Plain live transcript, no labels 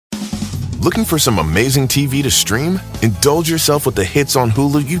Looking for some amazing TV to stream? Indulge yourself with the hits on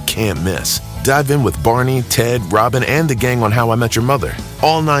Hulu you can't miss. Dive in with Barney, Ted, Robin, and the gang on How I Met Your Mother.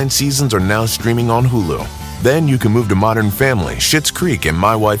 All 9 seasons are now streaming on Hulu. Then you can move to Modern Family, Schitt's Creek, and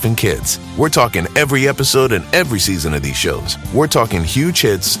My Wife and Kids. We're talking every episode and every season of these shows. We're talking huge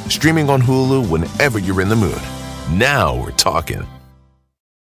hits, streaming on Hulu whenever you're in the mood. Now we're talking.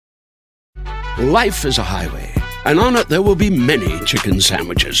 Life is a highway, and on it there will be many chicken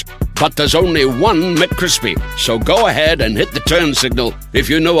sandwiches. But there's only one McCrispy. So go ahead and hit the turn signal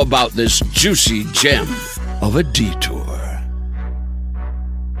if you know about this juicy gem of a detour.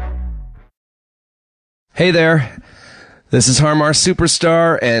 Hey there, this is Har Mar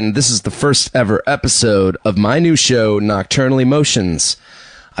Superstar, and this is the first ever episode of my new show, Nocturnal Emotions.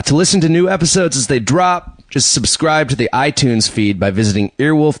 To listen to new episodes as they drop, just subscribe to the iTunes feed by visiting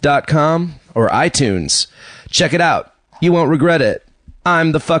earwolf.com or iTunes. Check it out. You won't regret it.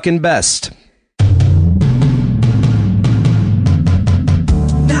 I'm the fucking best. Nocturnal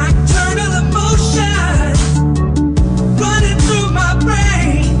emotions running through my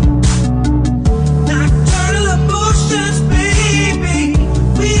brain. Nocturnal emotions, baby.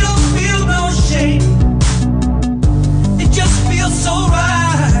 We don't feel no shame. It just feels so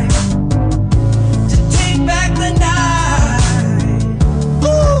right to take back the night.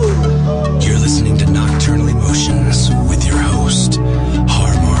 Ooh. You're listening to Nocturnal Emotions with your host,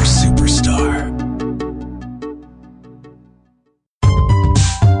 Har Mar Superstar.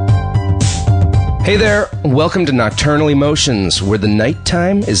 Hey there, welcome to Nocturnal Emotions, where the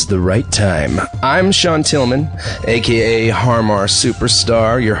nighttime is the right time. I'm Sean Tillman, aka Har Mar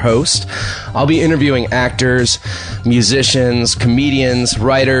Superstar, your host. I'll be interviewing actors, musicians, comedians,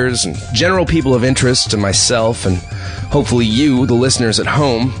 writers, and general people of interest to myself and hopefully you, the listeners at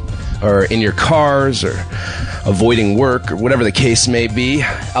home, or in your cars, or avoiding work, or whatever the case may be.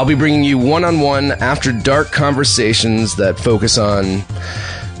 I'll be bringing you one-on-one, after-dark conversations that focus on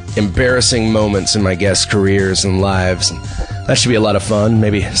embarrassing moments in my guests' careers and lives. That should be a lot of fun,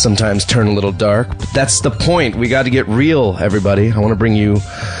 maybe sometimes turn a little dark, but that's the point. We got to get real, everybody. I want to bring you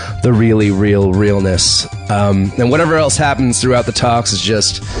the really real realness. And whatever else happens throughout the talks is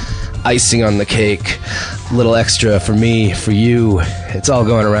just icing on the cake, a little extra for me, for you. It's all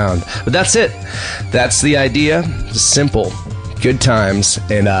going around. But that's it. That's the idea. Just simple, good times,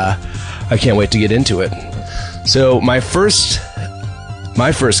 and I can't wait to get into it. So my first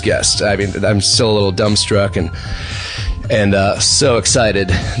guest, I mean, I'm still a little dumbstruck and so excited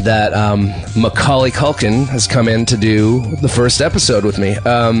that Macaulay Culkin has come in to do the first episode with me.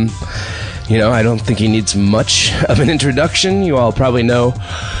 You know, I don't think he needs much of an introduction. You all probably know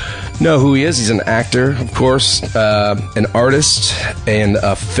who he is. He's an actor, of course, an artist, and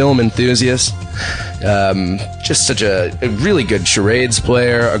a film enthusiast. Just such a really good charades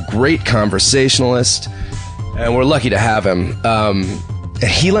player, a great conversationalist, and we're lucky to have him.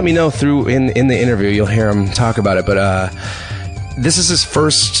 He let me know through in the interview. You'll hear him talk about it, but this is his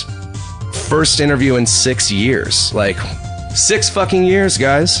first interview in 6 years. Like 6 fucking years,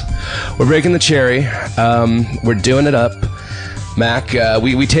 guys. We're breaking the cherry. We're doing it up. Mac,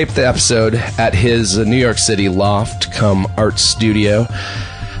 we taped the episode at his New York City loft cum art studio.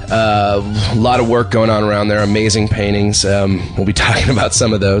 A lot of work going on around there, amazing paintings. We'll be talking about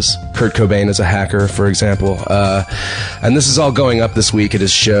some of those. Kurt Cobain is a hacker, for example. And this is all going up this week at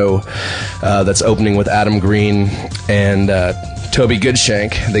his show that's opening with Adam Green and Toby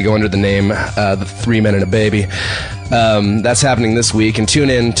Goodshank. They go under the name The 3 Men and a Baby. That's happening this week, and tune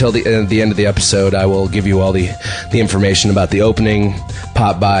in till the end of the episode. I will give you all the information about the opening.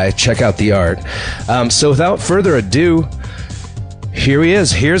 Pop by, check out the art. So without further ado, here he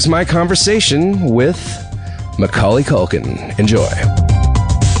is. Here's my conversation with Macaulay Culkin. Enjoy.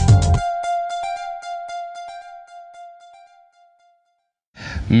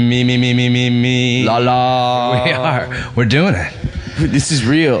 Me. La la. We are. We're doing it. This is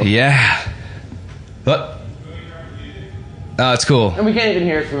real. Yeah. What? Oh, it's cool. And we can't even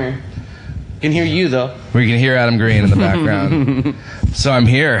hear it from here. We can hear you, though. We can hear Adam Green in the background. So I'm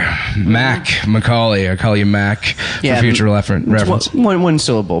here. Macaulay. I call you Mac for future reference. One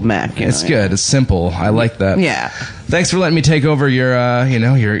syllable, Mac. It's good. It's simple. I like that. Yeah. Thanks for letting me take over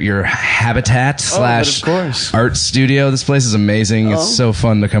your habitat slash art studio. This place is amazing. It's so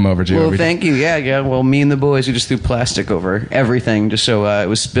fun to come over to. Well, thank you. Yeah. Well, me and the boys, we just threw plastic over everything just so it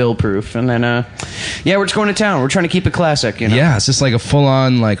was spill proof. And then, we're just going to town. We're trying to keep it classic. You know? Yeah, it's just like a full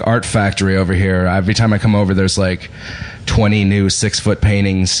on like art factory over here. Every time I come over, there's like 20 new 6-foot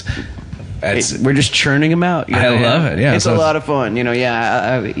paintings we're just churning them out. I love it. Yeah, it's a lot of fun.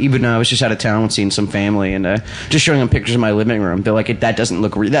 Even I was just out of town seeing some family and just showing them pictures of my living room. They're like, that doesn't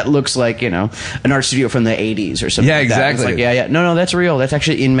look real. That looks like an art studio from the 80s or something. Yeah, like exactly. That. It's like, no, that's real. That's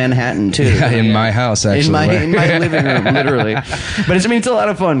actually in Manhattan too. Yeah, in my house actually. In my living room, literally. But it's a lot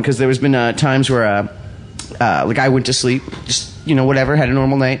of fun because there was been times where I went to sleep, just whatever, had a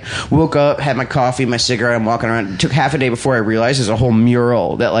normal night, woke up, had my coffee, my cigarette, I'm walking around. It took half a day before I realized there's a whole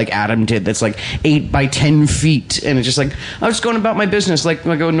mural that like Adam did that's like 8 by 10 feet, and it's just like I was going about my business like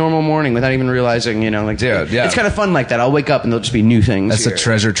a normal morning without even realizing, it's kind of fun like that. I'll wake up and there'll just be new things. That's a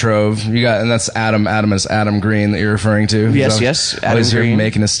treasure trove you got, and that's Adam is Adam Green that you're referring to. Yes, Adam always Green. Here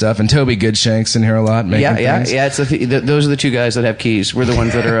making his stuff, and Toby Goodshank's in here a lot making things. It's those are the two guys that have keys. We're the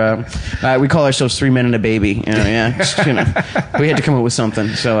ones that are we call ourselves 3 men and a baby. We had to come up with something.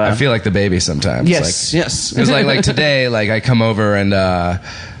 So I feel like the baby sometimes. Yes. It was like today, like I come over and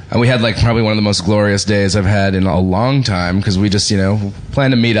we had like probably one of the most glorious days I've had in a long time because we just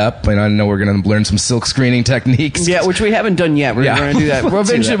plan to meet up, and I know we're going to learn some silk screening techniques. Yeah, which we haven't done yet. We're going to do that.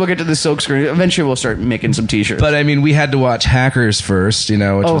 Eventually we'll get to the silk screen. Eventually we'll start making some t-shirts. But I mean, we had to watch Hackers first, which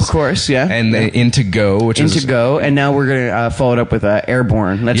was, of course, yeah. And Into Go, and now we're going to follow it up with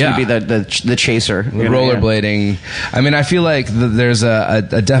Airborne. That's going to be the chaser. The rollerblading. I mean, I feel like there's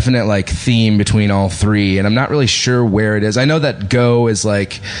a definite like theme between all three, and I'm not really sure where it is. I know that Go is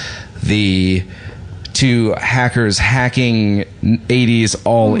like the two hackers hacking 80s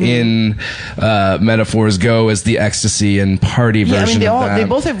all-in metaphors. Go as the ecstasy and party version of that. They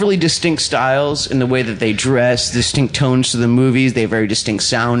both have really distinct styles in the way that they dress, distinct tones to the movies. They have very distinct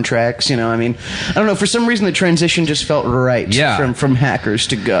soundtracks. I don't know. For some reason, the transition just felt right from Hackers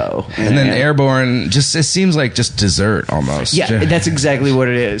to Go. And then Airborne, it seems like just dessert almost. Yeah, that's exactly what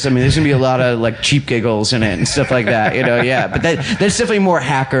it is. I mean, there's going to be a lot of like cheap giggles in it and stuff like that. But that's definitely more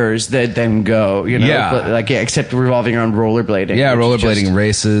Hackers than Go. But, except revolving around rollerblading. Yeah, rollerblading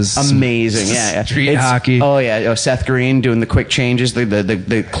races. Amazing. Yeah. Street hockey. Oh yeah. Seth Green doing the quick changes,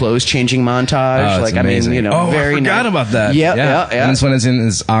 the clothes changing montage. Oh, it's amazing. I forgot about that. Yeah. And this one is in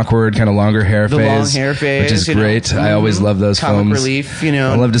his awkward, kind of longer hair phase. The long hair phase, which is great. I always love those comic films. relief.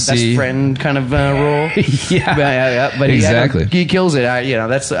 I love to see best friend kind of role. Yeah. But exactly. He kills it.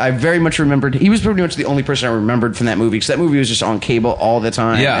 I very much remembered. He was pretty much the only person I remembered from that movie because that movie was just on cable all the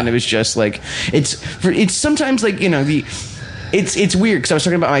time. Yeah. And it was just like it's sometimes like it's weird because I was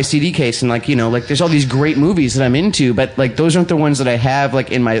talking about my CD case and there's all these great movies that I'm into, but like those aren't the ones that I have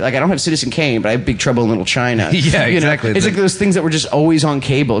in my I don't have Citizen Kane, but I have Big Trouble in Little China. Yeah, exactly. It's like those things that were just always on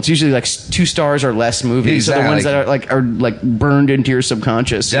cable. It's usually like 2 stars or less movies. Exactly. So the ones that are burned into your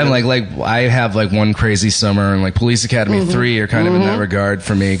subconscious. Yeah, like I have like One Crazy Summer and like Police Academy 3 are kind of in that regard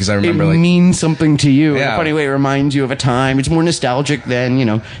for me because I remember it means something to you. Yeah. In a funny way, it reminds you of a time. It's more nostalgic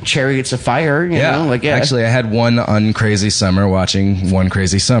than Chariots of Fire. Actually, I had one uncrazy summer watching One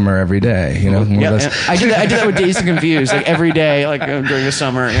Crazy Summer every day. I did that with Dazed and Confused, like every day, during the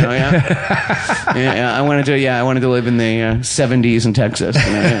summer. I wanted to live in the 70s in Texas.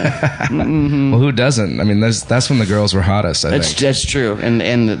 Well, who doesn't? I mean, that's when the girls were hottest. I think that's true,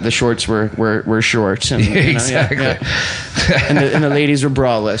 and the shorts were short. And, exactly. And the ladies were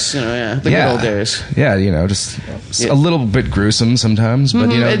braless. The good old days. Yeah, just a little bit gruesome sometimes, but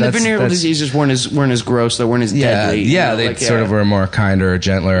and the venereal diseases weren't as gross. They weren't as deadly. Yeah, they sort of were more kinder,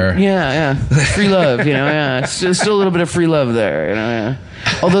 gentler. Yeah. Free love, still a little bit of free love there,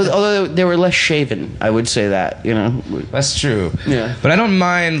 Although they were less shaven, I would say that, That's true. Yeah. But I don't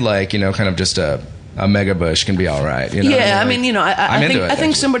mind, kind of just a mega bush can be all right. I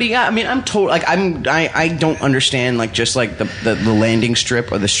think somebody. Yeah, I mean, I'm told. I don't understand just the landing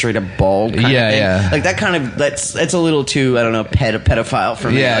strip or the straight up bald. Kind of thing. Like that kind of that's a little too pedophile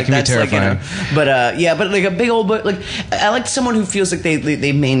for me. Yeah, it can that's be terrifying. but like a big old but I like someone who feels like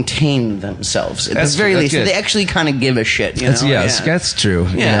they maintain themselves at the very least. They actually kind of give a shit. That's true.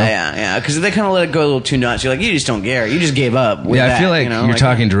 Yeah. Because they kind of let it go a little too nuts. You're like, you just don't care. You just gave up. With I feel like you're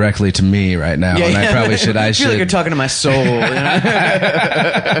talking directly to me right now. And I probably should. I feel like you're talking to my soul. Yeah.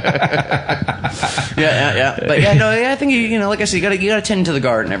 But I think like I said, you gotta tend to the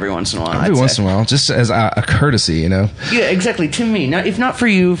garden every once in a while. Every once in a while, just as a courtesy, Yeah, exactly. To me, if not for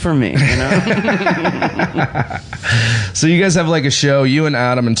you, for me. So you guys have a show. You and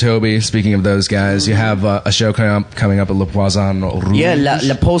Adam and Toby. Speaking of those guys, you have a show coming up at Le Poisson Rouge. Yeah,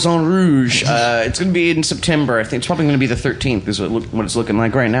 Le Poisson Rouge. It's going to be in September. I think it's probably going to be the 13th. Is what it's looking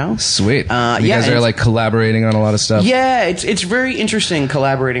like right now. Sweet. You guys they're like collaborating on a lot of stuff. Yeah, it's very interesting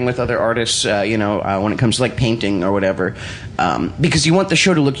collaborating with other artists, when it comes to like painting or whatever, because you want the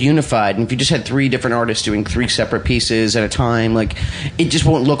show to look unified. And if you just had 3 different artists doing 3 separate pieces at a time, like it just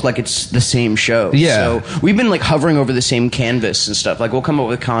won't look like it's the same show. Yeah. So we've been like hovering over the same canvas and stuff. Like we'll come up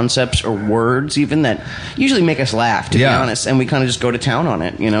with concepts or words even that usually make us laugh, to be honest, and we kind of just go to town on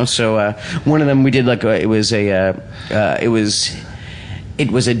it, So one of them we did like it was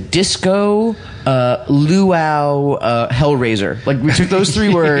a disco luau Hellraiser. Like we took those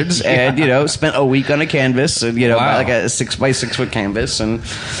 3 words and spent a week on a canvas and like a 6x6 foot canvas and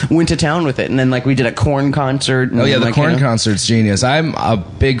went to town with it. And then like we did a Korn concert. And, the Korn concert's genius. I'm a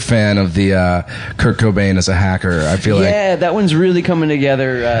big fan of the Kurt Cobain as a hacker. I feel like that one's really coming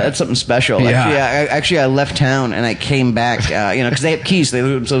together. That's something special. Actually, I left town and I came back. Because they have keys, they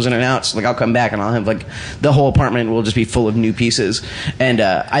leave themselves in and out. So like I'll come back and I'll have like the whole apartment will just be full of new pieces. And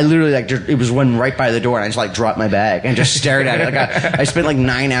I literally it was one right by the door, and I just like dropped my bag and just stared at it. Like I spent like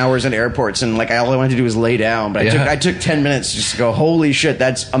 9 hours in airports, and like all I wanted to do was lay down. But I took 10 minutes just to go, holy shit,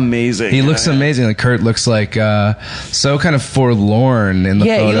 that's amazing. He looks amazing. Like Kurt looks like so kind of forlorn in the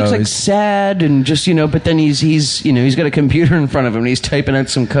photo. He looks like sad and just but then he's got a computer in front of him and he's typing out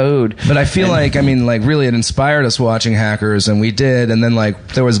some code. But I feel really it inspired us watching Hackers, and we did, and then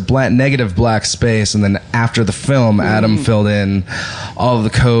like there was negative black space, and then after the film, Adam filled in all of the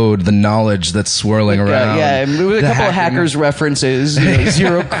code, the knowledge that's swirling around. With a couple of Hackers references,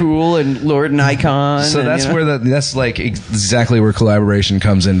 Zero Cool and Lord Nikon. So that's where that's like exactly where collaboration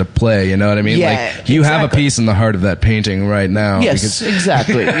comes into play. You know what I mean? Yeah, like you have a piece in the heart of that painting right now. Yes,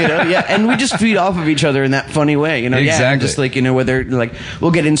 exactly. And we just feed off of each other in that funny way. Exactly. Just like whether like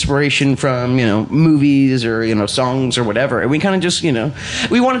we'll get inspiration from movies or songs or whatever, and we kind of just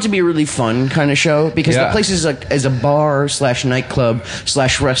we want it to be a really fun kind of show because the place is like as a bar / nightclub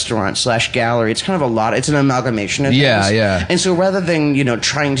 / restaurant / gallery. It's kind of a lot. It's an amalgamation of things. Yeah. And so rather than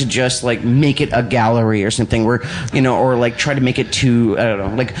trying to just like make it a gallery or something, we're or like try to make it too, I don't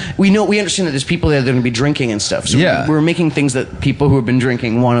know, like we understand that there's people there that are going to be drinking and stuff. So we're making things that people who have been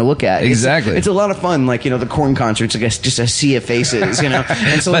drinking want to look at. Exactly. It's a lot of fun. Like the Korn concerts, I guess, just a sea of faces.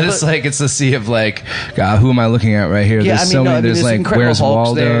 And so but it's a sea of like, God, who am I looking at right here? There's so many. There's like Where's Hulk's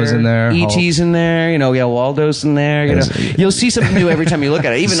Waldo's in there, E.T.'s in there. Waldo's in there. You'll see something new every time you look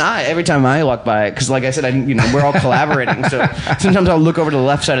at it. Even every time I walk by it, because like I said, we're all collaborating. So sometimes I'll look over to the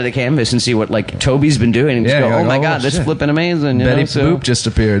left side of the canvas and see what like Toby's been doing, and just go, "Oh my God, that's flipping amazing!" Betty Boop just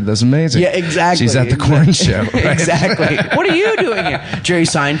appeared. That's amazing. Yeah, exactly. She's at the Korn show. Right? Exactly. What are you doing here? Jerry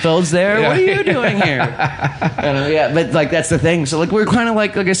Seinfeld's there. What are you doing here? But like that's the thing. So like we're kind of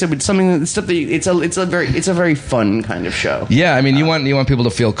like I said, with something stuff that it's a very fun kind of show. Yeah, I mean you want people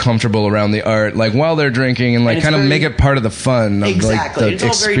to feel comfortable around the art, like while they're drinking, and like kind of make it part of the fun. Of, exactly. Like, the it's all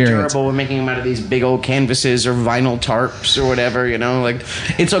experience. Very durable. We're making them out of these big old canvases or vinyl tarps or whatever. Like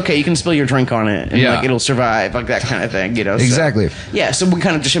it's okay. You can spill your drink on it, and like it'll survive, like that kind of thing. Exactly. So, so we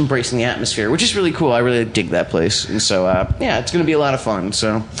kind of just embracing the atmosphere, which is really cool. I really dig that place, and so it's going to be a lot of fun.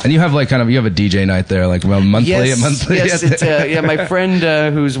 So, and you have like you have a DJ night there, like monthly. Yes, it's, my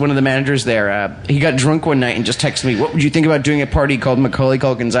friend who's one of the managers there. He got drunk one night and just texted me, "What would you think about doing a party called Macaulay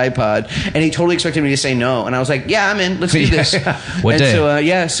Culkin's iPod?" And he totally expected me to say no, and I was like, "Yeah, I'm in. Let's do this." What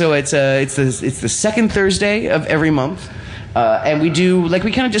day? So it's the second Thursday of every month. And we do like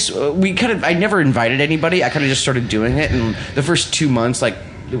I never invited anybody. I kind of just started doing it, and the first 2 months, like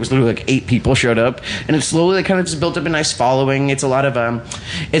it was literally like 8 people showed up, and it slowly kind of just built up a nice following. It's a lot of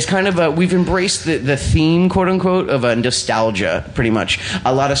it's kind of we've embraced the theme, quote unquote, of nostalgia, pretty much.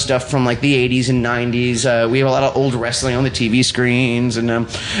 A lot of stuff from like the 80s and 90s. We have a lot of old wrestling on the TV screens, and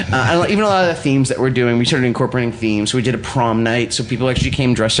even a lot of the themes that we're doing, we started incorporating themes. So we did a prom night, so people actually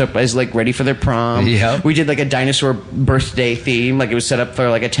came dressed up as like ready for their prom. Yep. We did like a dinosaur birthday theme, like it was set up for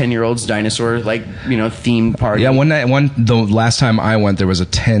like a 10-year-old's dinosaur theme party. Yeah, the last time I went, there was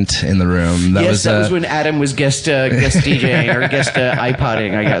a tent in the room. That was when Adam was guest DJing or guest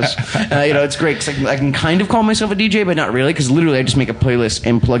iPodding, I guess. It's great because I can kind of call myself a DJ, but not really, because literally I just make a playlist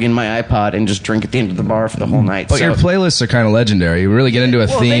and plug in my iPod and just drink at the end of the bar for the whole night. But your playlists are kind of legendary. You really get into a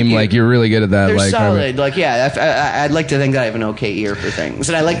theme, like you're really good at that. They're solid. I'd like to think that I have an okay ear for things,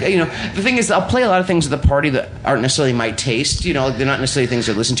 and I like the thing is I'll play a lot of things at the party that aren't necessarily my taste. They're not necessarily things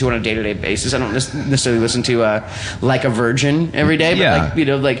I listen to on a day-to-day basis. I don't necessarily listen to Like a Virgin every day, but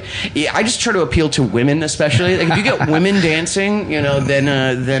like I just try to appeal to women, especially. Like if you get women dancing,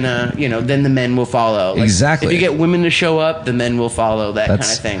 then the men will follow. Like, exactly. If you get women to show up, the men will follow. That kind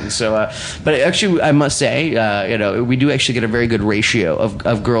of thing. So, but actually, I must say, we do actually get a very good ratio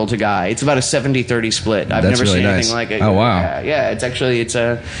of girl to guy. It's about a 70-30 split. I've never seen anything like it. Oh wow. Yeah.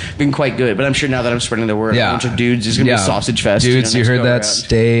 It's been quite good. But I'm sure now that I'm spreading the word, a bunch of dudes is gonna be a sausage fest. Dudes, you heard that? Around.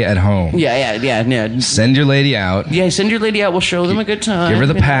 Stay at home. Yeah. Send your lady out. Yeah, send your lady out. We'll show them a good time. Give her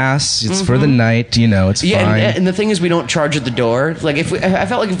the pass. It's for the night. It's fine. And the thing is, we don't charge at the door. Like I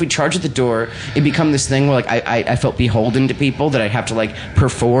felt like if we charge at the door, it'd become this thing where like I felt beholden to people that I'd have to like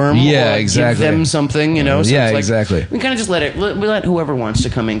perform. Yeah, or exactly. Give them something. So yeah, it's like, exactly. We kind of just let whoever wants to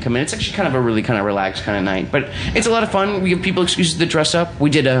come in. It's actually kind of a really kind of relaxed kind of night, but it's a lot of fun. We give people excuses to dress up. We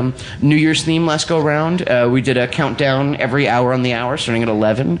did a New Year's theme last go around. We did a countdown every hour on the hour, starting at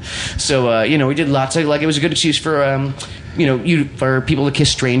 11. So we did lots of it was a good excuse for. For people to kiss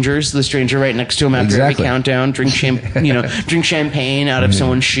strangers, the stranger right next to them after every countdown, drink champagne out of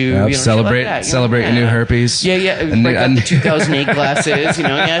someone's shoe. Celebrate your new herpes. Yeah. Break out the 2008 glasses.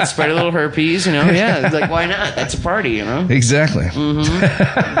 Spread a little herpes. Like why not? That's a party. Exactly.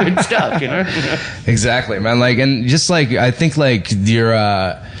 Mm-hmm. Good stuff. Exactly, man. Like, and just like I think like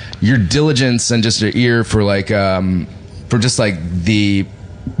your diligence and just your ear for like for just like the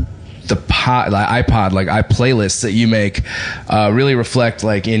iPod playlists that you make really reflect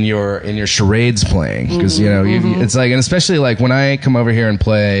like in your charades playing, because it's like, and especially like when I come over here and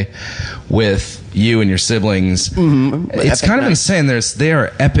play with you and your siblings, it's kind of insane. They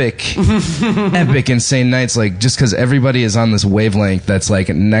are epic insane nights, like just because everybody is on this wavelength that's like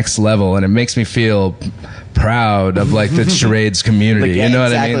next level, and it makes me feel proud of like the charades community. You know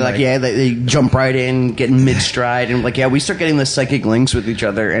what I mean? They jump right in, getting mid stride, and we start getting the psychic links with each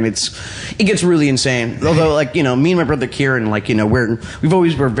other, and it gets really insane. Although me and my brother Kieran, we've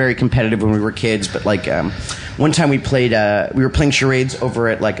always were very competitive when we were kids, but one time we were playing charades over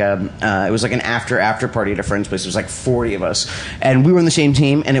at it was like an after party at a friend's place. There was like 40 of us, and we were on the same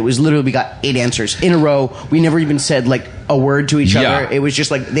team, and it was literally we got 8 answers in a row. We never even said like a word to each other. It was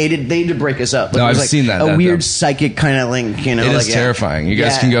just like they did to break us up. No, I've seen that. A weird psychic kind of link. It is terrifying. You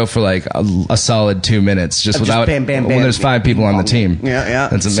guys can go for like a solid 2 minutes just without bam, when there's 5 people on the team. Yeah.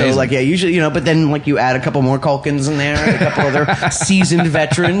 That's amazing. So usually but then you add a couple more Culkins in there, a couple other seasoned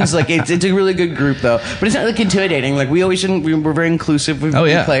veterans. It's a really good group though. But it's not intimidating. We're very inclusive with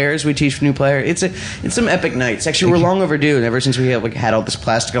new players. We teach new players. It's some epic nights. Actually, we're long overdue, and ever since we have had all this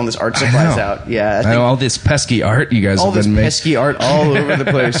plastic, all this art supplies out. Yeah, I know all this pesky art you guys have been making. All this pesky art all over the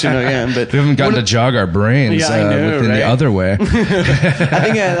place. But we haven't gotten to jog our brains within the other way.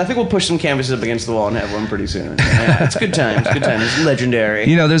 I think we'll push some canvases up against the wall and have one pretty soon. Yeah, it's good times. It's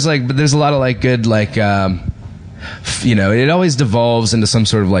legendary. There's a lot of good it always devolves into some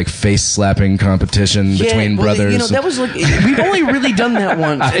sort of face slapping competition between brothers. That was we've only really done that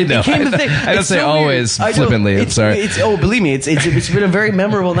once. I know. It became the thing. I don't say so always flippantly. I'm sorry. Believe me, it's been a very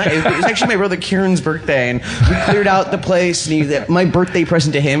memorable night. It was actually my brother Kieran's birthday, and we cleared out the place. And my birthday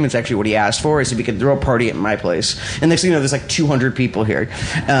present to him, it's actually what he asked for, is if he could throw a party at my place. And next thing you know, there's 200 people here,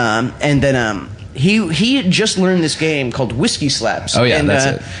 and then. He had just learned this game called Whiskey Slaps. Oh yeah, and, that's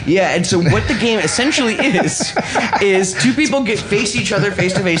it. Yeah, and so what the game essentially is 2 people face each other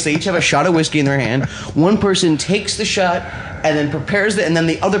face to face. They each have a shot of whiskey in their hand. One person takes the shot and then prepares it, and then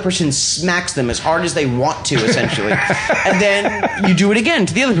the other person smacks them as hard as they want to, essentially. And then you do it again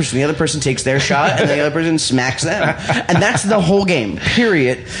to the other person. The other person takes their shot, and the other person smacks them. And that's the whole game,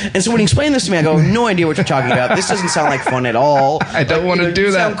 period. And so when he explained this to me, I go, no idea what you're talking about. This doesn't sound like fun at all. I don't want to do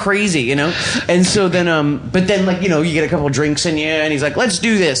that. Sound crazy, And so then, but then, you get a couple of drinks in you, and he's like, let's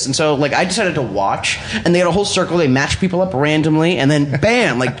do this. And so, I decided to watch, and they had a whole circle. They match people up randomly, and then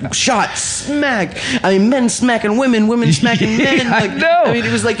bam, shot, smack. Men smacking women, women smacking men. I know.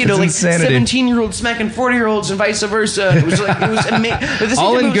 It was insanity. 17-year-olds smacking 40-year-olds and vice versa. It was amazing.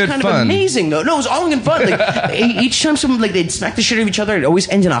 All in good kind fun. Of amazing though. No, it was all in good fun. Each time someone they'd smack the shit out of each other, it always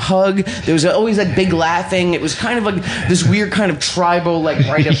ended in a hug. There was always big laughing. It was kind of this weird kind of tribal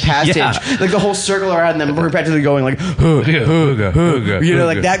rite of passage. The whole circle around them, we're practically going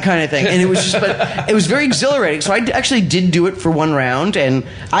hooga, that kind of thing. And it was just, but it was very exhilarating. So I actually did do it for one round, and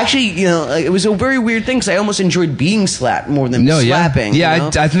actually, it was a very weird thing because I almost enjoyed being slapped more more than slapping. Yeah, you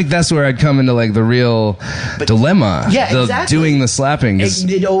know? I think that's where I'd come into like the real dilemma. Yeah, exactly. Doing the slapping.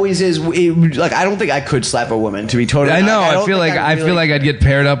 It always is. Like, I don't think I could slap a woman, to be totally I know. honest. I feel like I'd get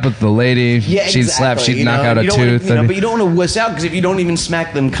paired up with the lady. Yeah, she'd slap. She'd knock out a tooth. But you don't want to wuss out, because if you don't even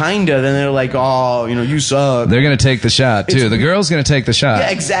smack them, kinda, then they're like, oh, you suck. They're gonna take the shot too. The girl's gonna take the shot. Yeah,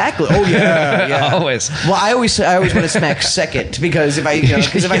 exactly. Oh yeah. Always. Well, I always want to smack second, because if I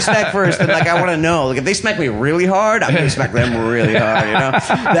smack first, then like I want to know. Like if they smack me really hard, I'm gonna smack them really hard.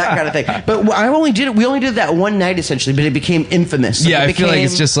 That kind of thing. But we only did that one night essentially, but it became infamous. Like, I feel like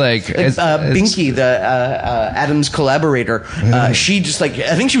it's just like Binky, the Adam's collaborator. She just like,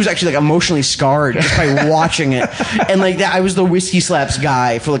 I think she was actually like emotionally scarred just by watching it, and like that I was the whiskey slaps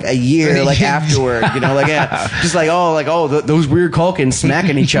guy for like a year, like afterward, just like those weird Culkins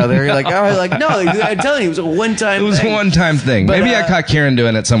smacking each other. You're like, no, I'm telling you, it was a one-time. It was a one-time thing. But, maybe I caught Kieran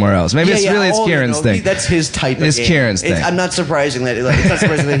doing it somewhere else. Maybe it's Kieran's thing. That's his type. It's Kieran's thing. I'm not surprising that it's not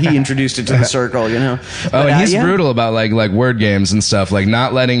surprising that he introduced it to the circle. And he's brutal about like word games and stuff, like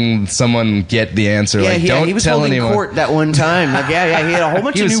not letting someone get the answer. Don't tell anyone. He was holding court that one time. Like, he had a whole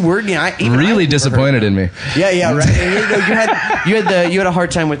bunch of new word games. Really disappointed in me. Yeah, right. You had a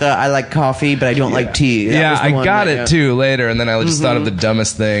hard time with I like coffee, but I don't like tea. I got it too later, and then I just thought of the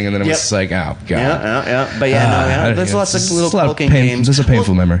dumbest thing, and then it was just like, oh god. Yeah. But there's lots of little Culkin games. It's a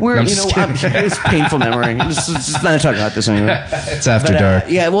painful memory. It's a painful memory. Let's not talk about this anymore. It's after dark.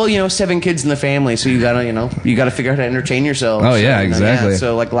 Yeah, well, 7 kids in the family, so you gotta figure out how to entertain yourself. Oh yeah, exactly.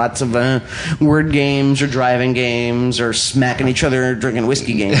 So like lots of word games or driving games or smacking each other, drinking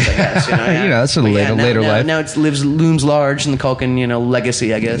whiskey games. I guess that's a later life. Now it looms large in the Culkin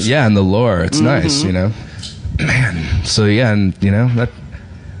legacy, I guess. Yeah, and the lore. It's nice, man. So and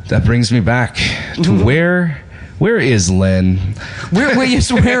that brings me back to where is Len? Where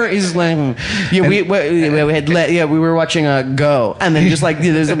is Len? Yeah, we had we were watching Go, and then just like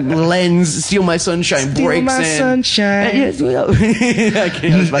there's a Len's Steal My Sunshine breaks my in. sunshine. I was about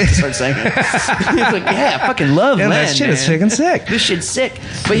to start saying it. It's like, I fucking love Len. That shit is fucking sick. This shit's sick.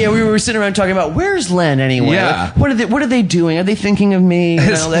 But yeah, we were sitting around talking about where's Len anyway? Yeah. Like, what are they doing? Are they thinking of me?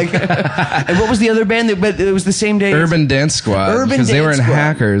 And what was the other band? But it was the same day. Urban Dance Squad, because they were in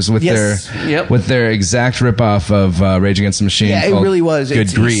Hackers with their exact ripoff of Rage Against the Machine. Yeah, it really was.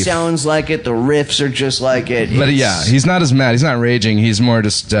 Good Grief. It sounds like it. The riffs are just like it. But he's not as mad. He's not raging. He's more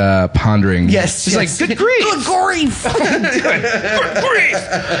just pondering. Yes. He's like, good grief. Good grief. Good grief.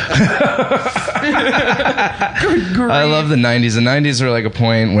 Good grief. I love the 90s. The 90s were like a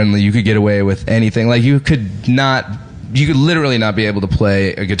point when you could get away with anything. Like you could literally not be able to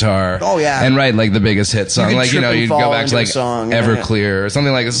play a guitar. Oh yeah. And write like the biggest hit song. Like you'd go back to like Everclear or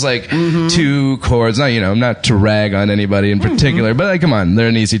something like this. It's like 2 chords. Not to rag on anybody in particular, but like come on, they're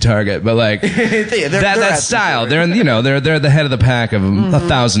an easy target. But like that style, they're they're the head of the pack of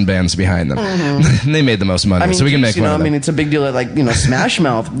 1,000 bands behind them. They made the most money, so we can make fun of them. It's a big deal that like Smash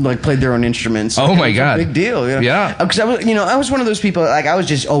Mouth like played their own instruments. Oh my god, big deal. Yeah. Because I was one of those people, like I was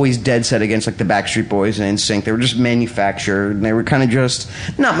just always dead set against like the Backstreet Boys and NSYNC. They were just manufactured, and they were kind of just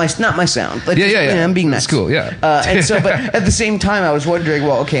not my sound. Like, I'm being nice. That's cool. Yeah. And so, but at the same time, I was wondering,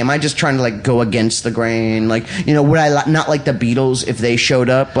 well, okay, am I just trying to like go against the grain? Like, would I not like the Beatles if they showed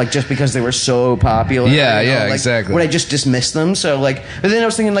up, like just because they were so popular? Yeah, like, exactly. Would I just dismiss them? So like, but then I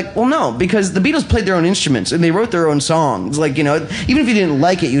was thinking like, well, no, because the Beatles played their own instruments and they wrote their own songs. Like, even if you didn't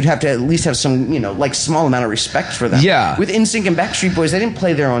like it, you'd have to at least have some, like small amount of respect for them. Yeah. With NSYNC and Backstreet Boys, they didn't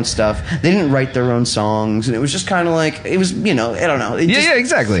play their own stuff. They didn't write their own songs, and it was just kind of like it was, I don't know. Yeah,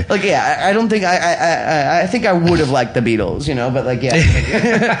 exactly. Like, I don't think I think I would have liked the Beatles, but like,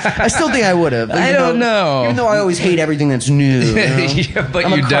 I still think I would have. Like, I don't know. Even though I always hate everything that's new. Yeah, but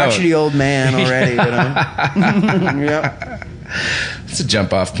I'm you a crotchety old man already. Yeah. It's a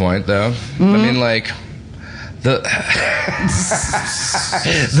jump off point, though. I mean, like. The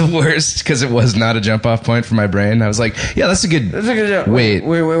worst, because it was not a jump off point for my brain. I was like, yeah, that's a good jump. Wait,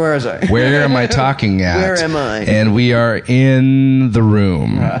 where was I? Where am I talking at? Where am I? And we are in the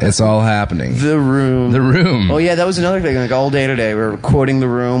room. It's all happening. The room. Oh yeah, that was another thing. Like all day today, we were quoting The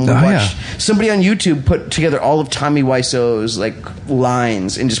Room. We watched somebody on YouTube put together all of Tommy Wiseau's like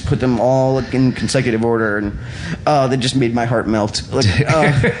lines and just put them all in consecutive order, and that just made my heart melt. Like,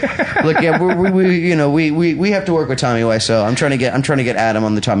 look, yeah, we we have to work with Tommy Wiseau. I'm trying to get Adam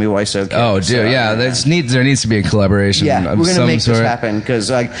on the Tommy Wiseau kick. Oh, dude, yeah. There needs to be a collaboration. Yeah, of we're gonna some make sort. this happen because,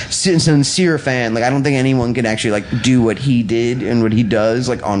 like, sincere fan. Like, I don't think anyone can actually like do what he did and what he does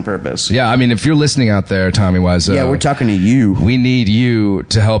like on purpose. Yeah, I mean, if you're listening out there, Tommy Wiseau, Yeah, we're talking to you. We need you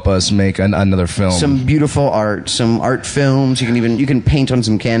to help us make another film. Some beautiful art, some art films. You can paint on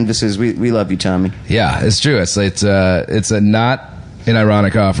some canvases. We love you, Tommy. Yeah, it's true. It's a not an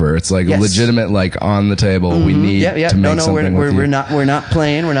ironic offer. It's like Yes. legitimate, like on the table. We need to make something with you. we're not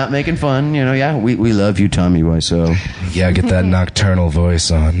playing. We're not making fun. You know, yeah. We love you, Tommy Wiseau. Yeah, get that nocturnal voice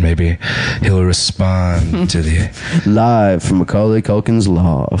on. Maybe he'll respond to the Live from Macaulay Culkin's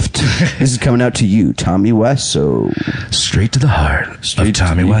loft. This is coming out to you, Tommy Wiseau. straight to the heart of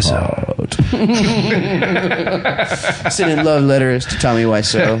Tommy Wiseau. Sending love letters to Tommy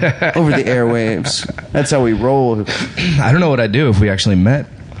Wiseau over the airwaves. That's how we roll. I don't know what I'd do if we actually met.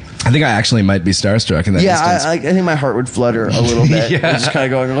 I think I actually might be starstruck in that instance. I think my heart would flutter a little bit. Yeah. I'm just kind of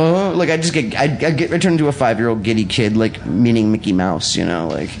going, oh, like I turn into a 5-year-old giddy kid, like meaning Mickey Mouse, you know,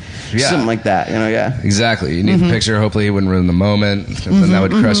 like something like that, you know, yeah. Exactly. You need a picture. Hopefully, you wouldn't ruin the moment. And then that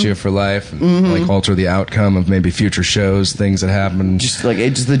would crush you for life, and like alter the outcome of maybe future shows, things that happen. Just like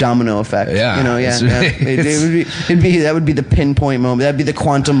it's the domino effect. Yeah. You know, yeah. That would be the pinpoint moment. That'd be the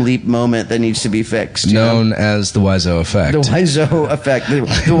quantum leap moment that needs to be fixed. you know? Known as the Wiseau effect. The Wiseau effect. The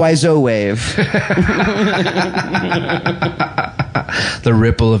Wiseau wave. The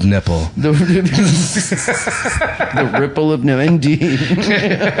ripple of nipple. The ripple of no, indeed.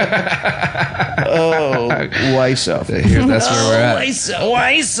 Oh, Wiseau. Here, that's where we're at.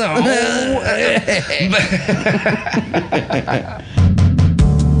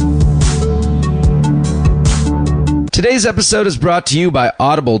 Today's episode is brought to you by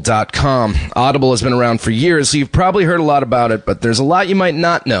Audible.com. Audible has been around for years, so you've probably heard a lot about it, but there's a lot you might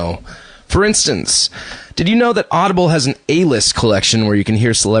not know. For instance, did you know that Audible has an A-list collection where you can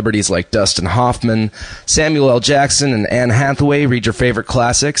hear celebrities like Dustin Hoffman, Samuel L. Jackson, and Anne Hathaway read your favorite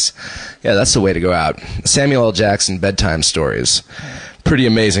classics? Yeah, that's the way to go out. Samuel L. Jackson bedtime stories. Pretty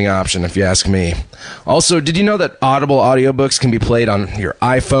amazing option, if you ask me. Also, did you know that Audible audiobooks can be played on your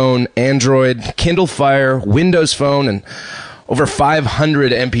iPhone, Android, Kindle Fire, Windows Phone, and over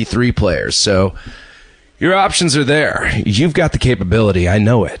 500 MP3 players? So your options are there. You've got the capability. I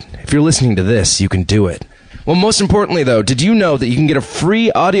know it. If you're listening to this, you can do it. Well, most importantly, though, did you know that you can get a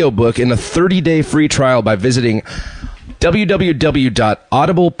free audiobook and a 30-day free trial by visiting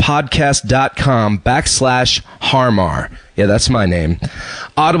www.audiblepodcast.com/Har Mar. Yeah, that's my name.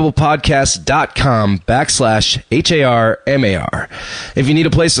 audiblepodcast.com/HARMAR. If you need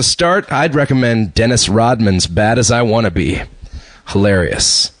a place to start, I'd recommend Dennis Rodman's Bad As I Wanna Be.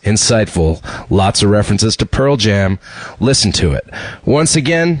 Hilarious, insightful, lots of references to Pearl Jam. Listen to it. Once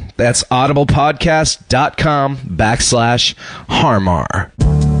again, that's audiblepodcast.com/Har Mar.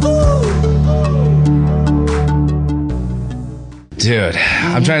 Dude,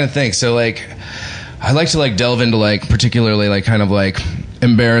 I'm trying to think. So, like, I like to, like, delve into, like, particularly, like, kind of, like,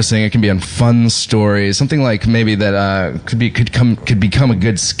 embarrassing. It can be a fun story. Something like maybe that could become a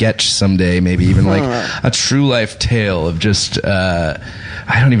good sketch someday. Maybe even, like, a true life tale of just, I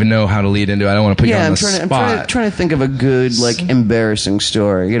don't even know how to lead into it. I don't want to put you on the spot. I'm trying to think of a good, like, embarrassing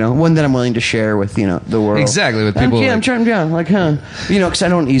story, you know, one that I'm willing to share with, you know, the world. Exactly, with people. I'm trying, you know, because I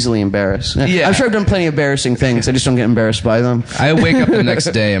don't easily embarrass. Yeah. I'm sure I've done plenty of embarrassing things. I just don't get embarrassed by them. I wake up the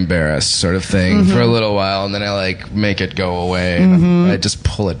next day embarrassed, sort of thing, for a little while, and then I, like, make it go away, and I just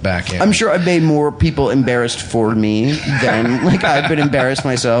pull it back in. I'm sure I've made more people embarrassed for me than, like, I've been embarrassed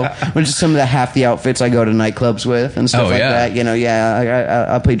myself. Which is some of half the outfits I go to nightclubs with and stuff that. You know,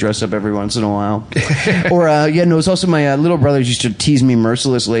 I play dress up every once in a while. Or, it's also my little brothers used to tease me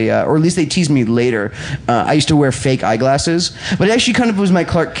mercilessly, or at least they teased me later. I used to wear fake eyeglasses, but it actually kind of was my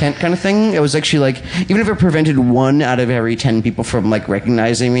Clark Kent kind of thing. It was actually, like, even if it prevented 1 out of every 10 people from, like,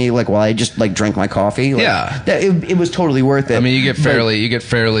 recognizing me, like, while I just, like, drank my coffee. Like, it was totally worth it. I mean, you get fairly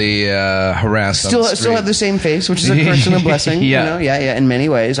harassed. Still have the same face, which is a curse and a blessing. You know, in many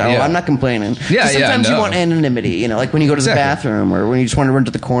ways. I'm not complaining. Sometimes you want anonymity. You know, like when you go to the bathroom or when you just want to run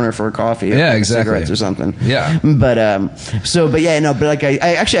to the corner for a coffee, or cigarettes or something. Yeah. But like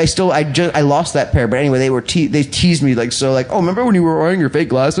I lost that pair. But anyway, they teased me like, oh, remember when you were wearing your fake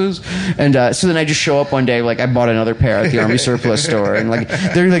glasses? And so then I just show up one day, like I bought another pair at the Army Surplus store, and like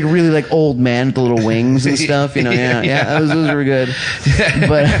they're like really like old man with the little wings and stuff. You know, those were good.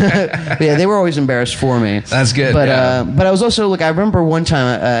 but yeah, they were always embarrassed for me. That's good. But yeah. but I was also like, I remember one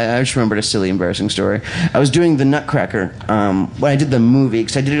time, I just remembered a silly, embarrassing story. I was doing the Nutcracker when I did the movie,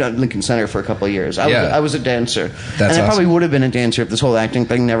 because I did it at Lincoln Center for a couple of years. I was a dancer, and I probably would have been a dancer if this whole acting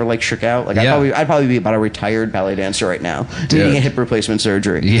thing never like shook out. Like I'd probably be about a retired ballet dancer right now, needing a hip replacement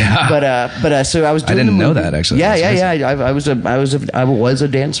surgery. Yeah. But so I was doing I didn't the movie. know that actually. Yeah. I was a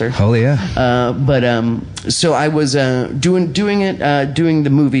dancer. Holy yeah. But so I was doing the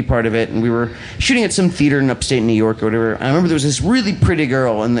movie part of it, and we were shooting at some theater in upstate New York or whatever. I remember there was this really pretty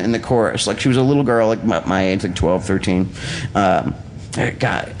girl in the chorus. Like she was a little girl, like my age, like 12, 13.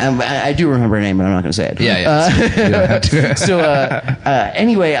 God, I do remember her name, but I'm not going to say it. Yeah. So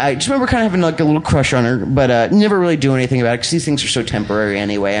anyway, I just remember kind of having like a little crush on her, but never really doing anything about it because these things are so temporary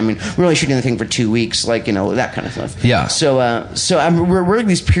anyway. I mean, we're only shooting the thing for 2 weeks, like that kind of stuff. Yeah. So we're wearing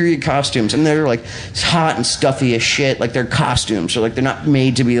these period costumes, and they're like hot and stuffy as shit. Like they're costumes, so like they're not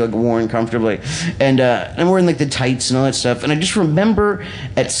made to be like worn comfortably. And I'm wearing like the tights and all that stuff. And I just remember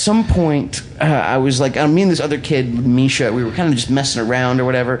at some point I was like, me and this other kid, Misha, we were kind of just messing around or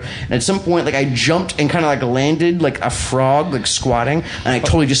whatever, and at some point like I jumped and kind of like landed like a frog, like squatting, and I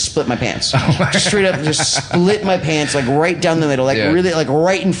totally just split my pants. Just straight up just split my pants like right down the middle, like really like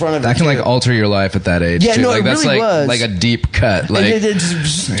right in front of that can like alter your life at that age. Yeah, too. no, like it that's really like was. like a deep cut. Like and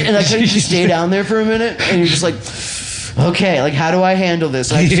I couldn't just stay down there for a minute, and you're just like, okay, like how do I handle this?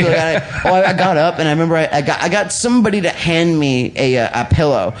 And I just I got up, and I remember I got somebody to hand me a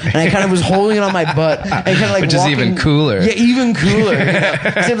pillow, and I kind of was holding it on my butt, and kind of like which is even cooler. Yeah, even cooler.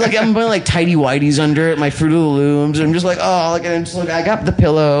 Except like I'm putting like tidy whities under it, my Fruit of the Looms, and I'm just like, oh, like, and I'm just like, I got the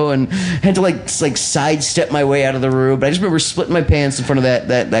pillow and had to like sidestep my way out of the room. But I just remember splitting my pants in front of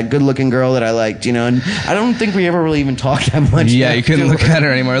that good looking girl that I liked, and I don't think we ever really even talked that much. Yeah, you couldn't look at her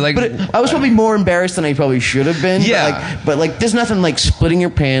anymore. Like, but I was probably more embarrassed than I probably should have been. Yeah. But there's nothing like splitting your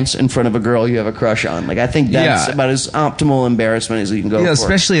pants in front of a girl you have a crush on. Like I think that's about as optimal embarrassment as you can go. Yeah, for.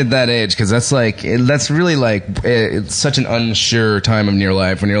 Especially at that age, because that's really like it's such an unsure time in your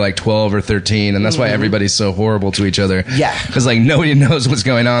life when you're like 12 or 13, and that's why everybody's so horrible to each other. Yeah, because like nobody knows what's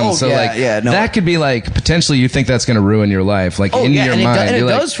going on. Oh, so no. that could be like potentially you think that's going to ruin your life, like in your mind. And it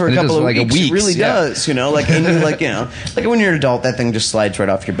does for a couple of weeks. It really does. Like when you're an adult, that thing just slides right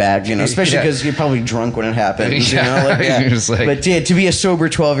off your back. Especially because you're probably drunk when it happens. You're just like, but yeah, to be a sober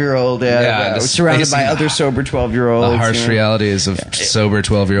 12-year-old, surrounded by other sober 12-year-olds. The harsh realities of sober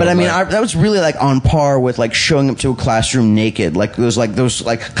 12-year-old. But I mean, that was really like on par with like showing up to a classroom naked, like those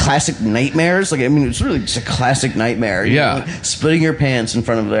classic nightmares. Like I mean, it's really just a classic nightmare. Splitting your pants in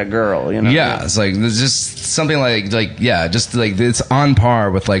front of that girl. Yeah, it's like there's just something just like it's on par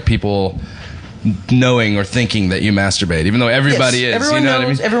with like people knowing or thinking that you masturbate, even though everybody is. Everyone knows, what I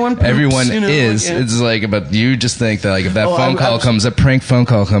mean? Everyone poops, everyone is. It's like, but you just think that like if that a prank phone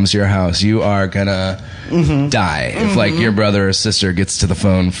call comes to your house, you are gonna die if like your brother or sister gets to the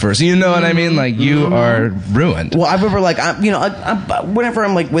phone first. You know what I mean? Like you are ruined. Well, I remember like whenever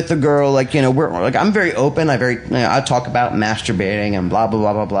I'm like with a girl, like we're like I'm very open. I talk about masturbating and blah blah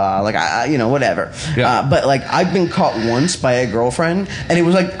blah blah blah. Like whatever. Yeah. But like I've been caught once by a girlfriend, and it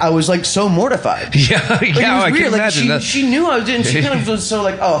was like I was like so mortified. Yeah, like, I can imagine that. She knew I was doing. She kind of was so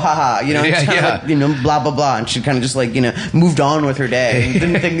like, oh, haha, it's kind of like blah blah blah, and she kind of just like moved on with her day.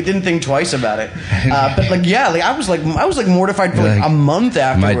 And didn't think twice about it. But I was like mortified for like a month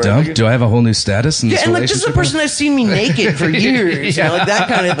afterwards. Am I dumped? Do I have a whole new status in this and like this is a person that's seen me naked for years, like that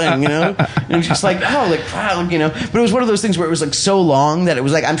kind of thing, And it's just like, oh, like wow, But it was one of those things where it was like so long that it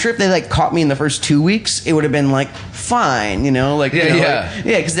was like I'm sure if they like caught me in the first 2 weeks, it would have been like fine,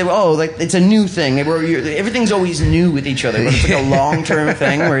 because they were like it's a new thing. Everything's always new with each other, but it's like a long-term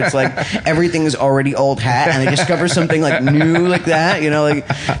thing where it's like everything is already old hat, and they discover something like new like that. Like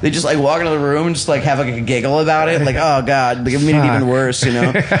they just like walk into the room and just like have like a giggle about it, like oh god, like it made it even worse. I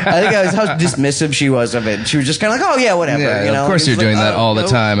think how dismissive she was of it. She was just kind of like, oh yeah, whatever. Of course you're doing that all the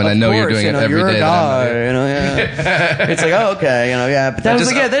time, and I know you're doing it every day. It's like oh okay, but that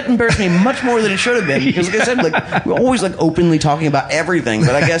was like that embarrassed me much more than it should have been, because like I said, like we're always like openly talking about everything,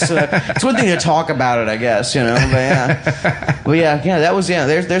 but I guess it's one thing to talk about it, I guess, but that was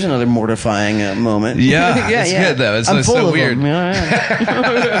there's another mortifying moment. It's good though. It's I'm full so of weird.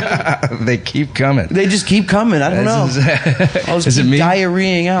 Them. They keep coming. They just keep coming. I don't know. I'll just keep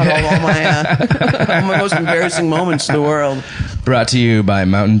diarrheaing out all my most embarrassing moments in the world. Brought to you by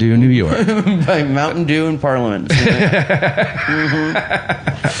Mountain Dew, New York. By Mountain Dew in Parliament.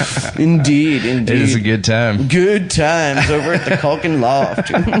 Indeed. It is a good time. Good times over at the Culkin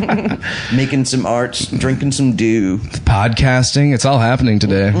Loft. Making some arts, drinking some dew. Podcasting, it's all happening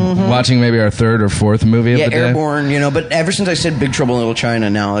today. Watching maybe our third or fourth movie of the day. Airborne, but ever since I said Big Trouble in Little China,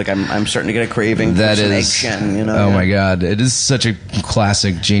 now like I'm starting to get a craving for some egg shen, Oh my god, it is such a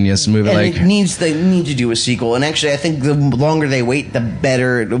classic genius movie. And like they need to do a sequel. And actually, I think the longer they wait, the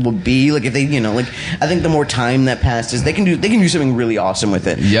better it will be. Like if they, I think the more time that passes, they can do something really awesome with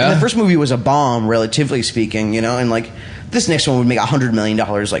it. Yeah. And the first movie was a bomb, relatively speaking, and like this next one would make $100 million,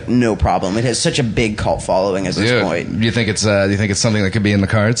 like no problem. It has such a big cult following at this point. Do you think it's something that could be in the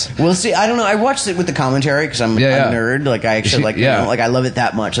cards? Well, see, I don't know. I watched it with the commentary because I'm a nerd. Like I actually I love it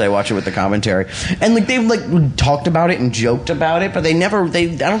that much that I watch it with the commentary. And like they've talked about it and joked about it, but I don't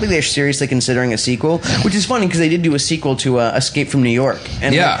think they're seriously considering a sequel. Which is funny because they did do a sequel to Escape from New York,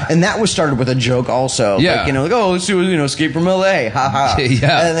 and and that was started with a joke also. Yeah. Like, let's do Escape from L.A. Ha ha.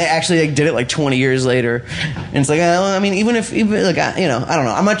 Yeah. And they actually did it like 20 years later, and it's like I mean. Even like I don't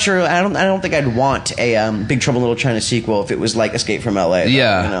know. I'm not sure. I don't think I'd want a Big Trouble in Little China sequel if it was like Escape from L.A.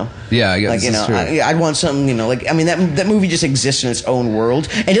 Yeah, yeah. I guess like that's true. I'd want something. That movie just exists in its own world.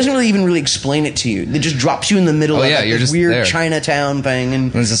 It doesn't really explain it to you. It just drops you in the middle of you're this just weird there. Chinatown thing,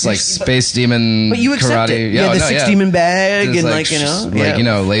 and it's just like space demon. But you accept karate. it. Yeah, the six demon bag, it's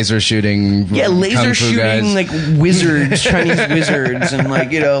and laser shooting. Yeah, laser shooting guys. like wizards, Chinese wizards, and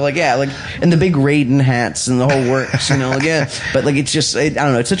and the big Raiden hats and the whole works. But like it's just I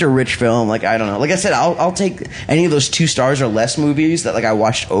don't know. It's such a rich film. Like I don't know. Like I said, I'll take any of those 2 stars or less movies that like I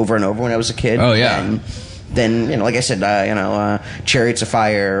watched over and over when I was a kid. Oh yeah. And then like I said, Chariots of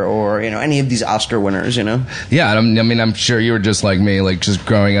Fire or any of these Oscar winners. Yeah, I mean, I'm sure you were just like me, like just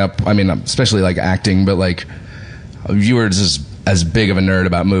growing up. I mean, especially like acting, but like you were just as big of a nerd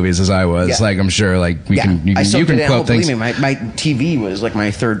about movies as I was. Yeah. Like I'm sure like you can quote things. Believe me, my TV was like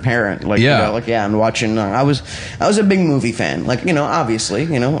my third parent. Like and watching. I was a big movie fan. Like obviously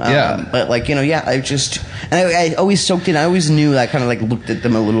but like I just I always soaked in. I always knew I kind of like looked at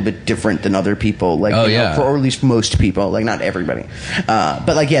them a little bit different than other people. Like or at least most people. Like not everybody.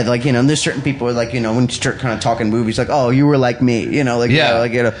 But like there's certain people like when you start kind of talking movies like you were like me.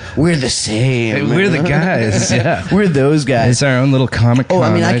 We're the same. We're the guys. Yeah, we're those guys. It's our own little comic. Oh,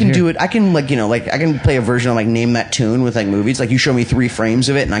 I mean, I can do it. I can I can play a version of like Name That Tune with like movies. Like you show me 3 frames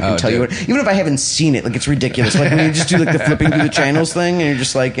of it, and I can tell you it. Even if I haven't seen it, like it's ridiculous. Like when you just do like the flipping through the channels thing, and you're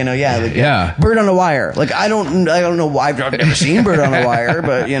just like Bird on a Wire. Like I don't know why I've never seen Bird on a Wire,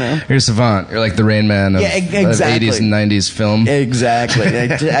 but you're savant. You're like the Rain Man of, exactly. of 80s and 90s film. Exactly.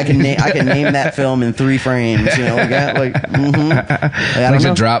 I can name that film in 3 frames. I like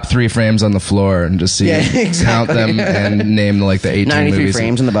to drop 3 frames on the floor and just see count them and name like the 18 93 movies.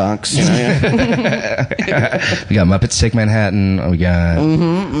 frames in the box. We got Muppets Take Manhattan. Oh, we got.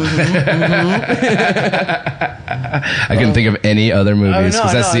 I couldn't think of any other movies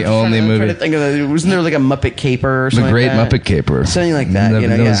because that's the only movie. I'm trying to think of wasn't there like a Muppet Caper or something? The Great like that? Muppet Caper. Something like that. I mean,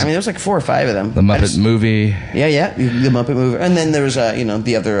 there was like 4 or 5 of them. The Muppet Movie. Yeah, the Muppet Movie, and then there was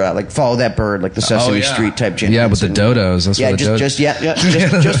the other like Follow That Bird, like the Sesame Street type. Jam with the dodos.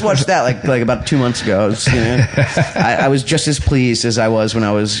 That's just watched that like about 2 months ago. I was just as pleased as I was when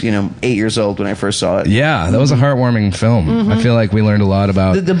I was 8 years old when I first saw it. Yeah, that was a heartwarming film. I feel like we learned a lot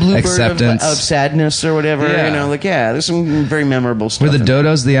about the bluebird acceptance of sadness or whatever. There's some very memorable stuff. Were the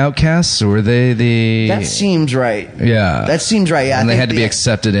dodos the outcasts, or were they the? That seems right. Yeah, that seems right. Yeah, and they had to be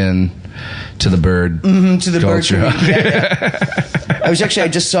accepted in to the bird to the culture. Bird. I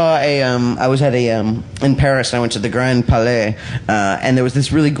just saw I was at in Paris, and I went to the Grand Palais, and there was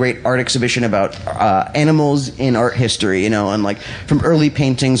this really great art exhibition about animals in art history, and like from early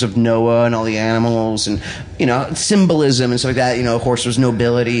paintings of Noah and all the animals, and symbolism and stuff like that. Horse was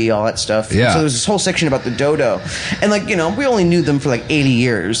nobility, all that stuff. Yeah. So there was this whole section about the dodo, and like we only knew them for like 80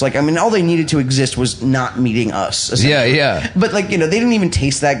 years. Like I mean, all they needed to exist was not meeting us. Yeah. But like they didn't even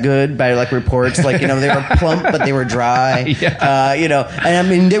taste that good by like reports. Like they were plump, but they were dry. And I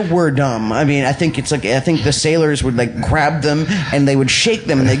mean they were dumb. I mean I think the sailors would like grab them and they would shake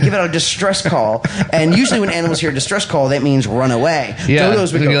them and they'd give out a distress call. And usually when animals hear a distress call, that means run away. Yeah.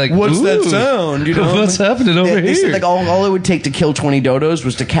 Dodos would go, like, what's that sound? What's happening over here? They said like all it would take to kill 20 dodos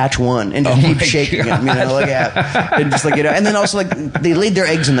was to catch one and just keep shaking them. And just and then also like they laid their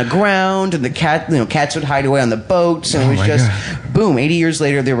eggs in the ground and the cats would hide away on the boats and it was just boom, 80 years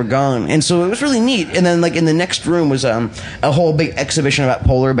later they were gone. And so it was really neat. And then like in the next room was a whole big exhibition about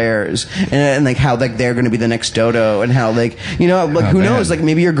polar bears and like how like they're going to be the next dodo, and how like, you know, like who knows, like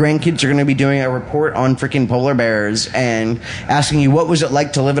maybe your grandkids are going to be doing a report on freaking polar bears and asking you what was it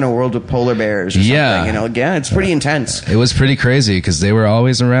like to live in a world with polar bears or something, you know. Yeah, it's pretty intense. It was pretty crazy because they were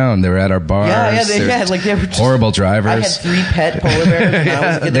always around. They were at our bars. They were just horrible drivers. I had 3 pet polar bears when I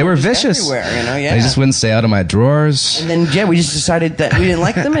was a kid. They were vicious everywhere, you know. Yeah, they just wouldn't stay out of my drawers. And then we just decided that we didn't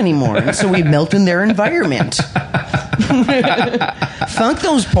like them anymore, and so we melted in their environment. Fuck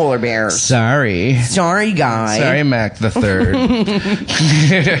those polar bears. Sorry guy. Sorry, Mac the Third.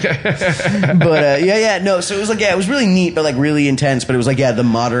 But no. So it was like, it was really neat, but like really intense. But it was like, the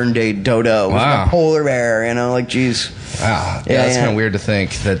modern day dodo was like a polar bear. You know, like, geez. Wow. Yeah, it's kind of weird to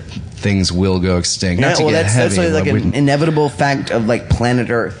think that things will go extinct. Not to get heavy. That's like an inevitable fact of like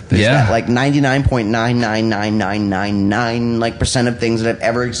planet Earth. Is that like 99.99999% like percent of things that have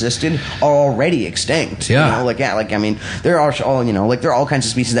ever existed are already extinct. Yeah. You know, like I mean, there are all, you know, like there are all kinds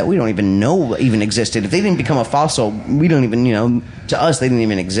of species that we don't even know even existed. If they didn't become a fossil, we don't even, you know, to us they didn't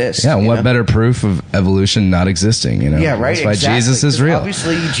even exist. Yeah. What know? better proof of evolution not existing? You know. Yeah. Right. That's why Jesus is real.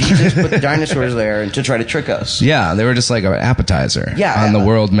 Obviously, Jesus put the dinosaurs there to try to trick us. Yeah, they were just like an appetizer. Yeah, on the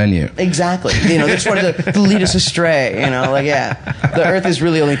world menu. Exactly. You know, they just wanted to lead us astray. You know, like, the Earth is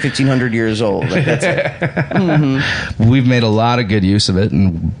really only 1,500 years old. Like, that's it. Mm-hmm. We've made a lot of good use of it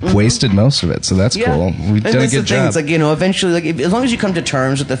and wasted most of it, so that's cool. We've done a good job. It's like, you know, eventually, like, as long as you come to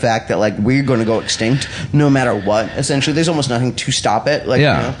terms with the fact that like we're going to go extinct no matter what, essentially, there's almost nothing to stop it. Like, you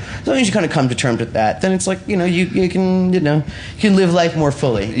know, as long as you kind of come to terms with that, then it's like, you know, you can, you know, you can live life more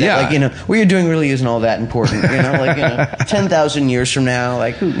fully. That, like, you know, what you're doing really isn't all that important. You know, like, you know, 10,000 years from now,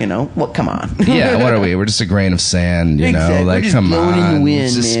 like, who, you know, what? Come on. Yeah, what are we? We're just a grain of sand, you know. Like, come on, come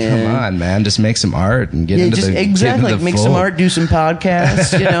on, man. Just make some art and get into the like make some art, do some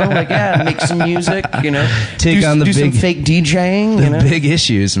podcasts, you know. Like, make some music, you know. Take on the big some fake DJing, the big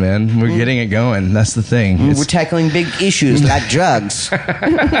issues, man. We're getting it going. That's the thing. We're tackling big issues like drugs. You're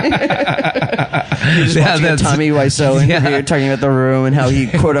just watching a Tommy Wiseau interview talking about The Room and how he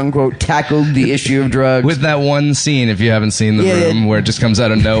quote unquote tackled the issue of drugs with that one scene. If you haven't seen The Room, where it just comes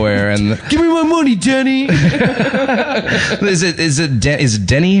out of nowhere and give me my money, Denny. Is it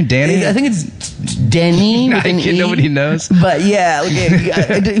Denny? Danny? I think it's Denny. Nobody knows. But yeah,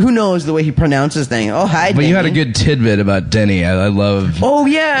 who knows the way he pronounces things? Oh, hi, Denny. But you had a good tidbit about Denny. I love. Oh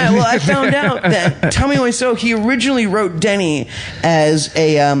yeah, well I found out that Tommy Wiseau, he originally wrote Denny as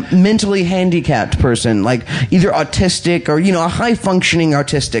a mentally handicapped person, like either autistic or, you know, a high functioning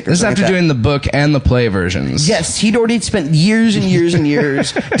autistic. This is after doing the book and the play versions. Yes, he'd already spent years and years and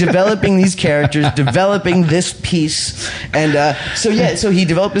years developing these characters, developing this piece, and so he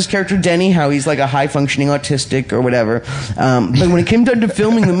developed this character Denny, how he's like a high functioning autistic or whatever. But when it came down to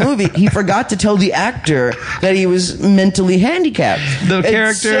filming the movie, he forgot to tell the actor that he was mentally handicapped. The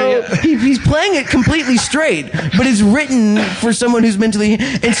character, so he's playing it completely straight, but it's written for someone who's mentally,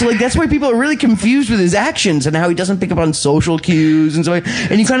 and so like that's why people are really confused with his actions and how he doesn't pick up on social cues and so.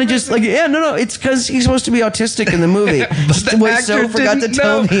 And you kind of just like, it's because he's supposed to be autistic in the movie. Wiseau forgot to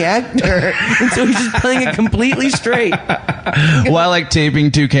tell the actor, and so he's just playing it completely straight while like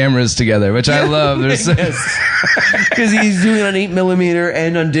taping 2 cameras together, which I love. There's because he's doing it on 8mm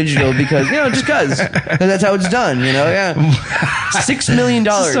and on digital because that's how it's done. You know, $6 million.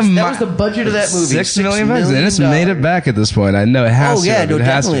 That was the budget of that movie. $6 million, and it's made it back at this point. I know it has. Oh yeah, no,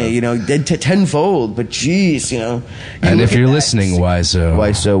 definitely. You know, tenfold. But geez, you know. And if you're listening,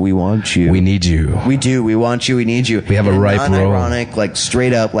 Wiseau, we want you. We need you. We do. We want you. We need you. We have a ripe role. Ironic, like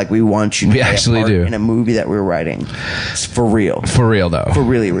straight up, like we want you. We actually do in a movie that we're writing. It's for real. For real, though. For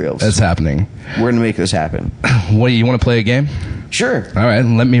really real. It's happening. We're gonna make this happen. What do you want to play a game? Sure. All right.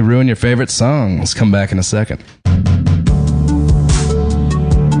 Let me ruin your favorite song. Let's come back in a second.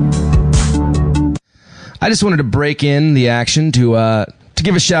 I just wanted to break in the action to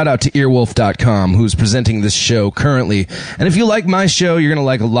give a shout out to earwolf.com, who's presenting this show currently. And if you like my show, you're going to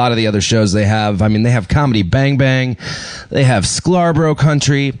like a lot of the other shows they have. I mean, they have Comedy Bang Bang, they have Scarborough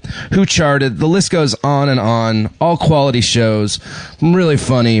Country, Who Charted, the list goes on and on. All quality shows, really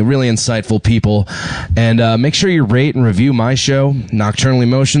funny, really insightful people. And make sure you rate and review my show, Nocturnal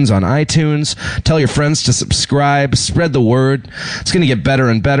Emotions, on iTunes. Tell your friends to subscribe, spread the word. It's going to get better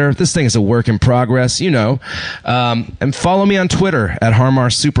and better. This thing is a work in progress, you know. And follow me on Twitter at Har Mar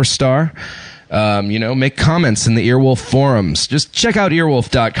Superstar. You know, make comments in the Earwolf forums. Just check out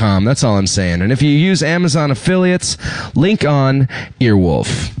earwolf.com. That's all I'm saying. And if you use Amazon affiliates, link on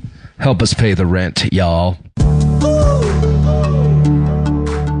Earwolf. Help us pay the rent, y'all.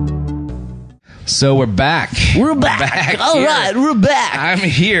 So we're back. We're back. All here. right, we're back. I'm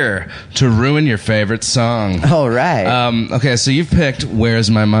here to ruin your favorite song. All right. Okay, so you've picked "Where's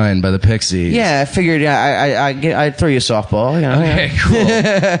My Mind" by the Pixies. Yeah, I figured I'd throw you a softball. You know?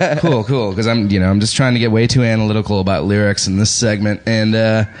 Okay, cool. Because I'm just trying to get way too analytical about lyrics in this segment, and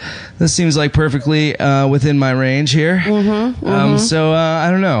this seems like perfectly within my range here. So I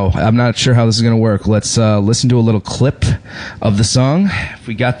don't know. I'm not sure how this is going to work. Let's listen to a little clip of the song. If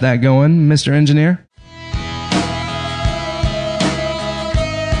we got that going, Mr. Engineer.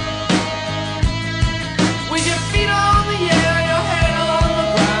 With your feet on the air, your head on the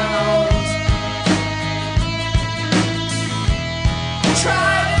ground.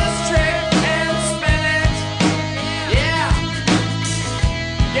 Try this trick and spin it. Yeah.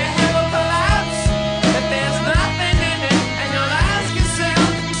 Your head will collapse if there's nothing in it, and you'll ask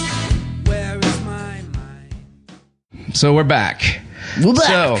yourself, where is my mind? So we're back. We're back.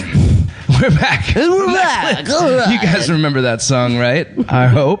 So we're back. We're back. All right. You guys remember that song, right? I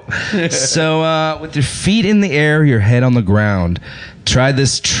hope. So, with your feet in the air, your head on the ground, try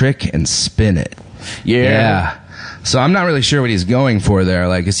this trick and spin it. Yeah. So I'm not really sure what he's going for there.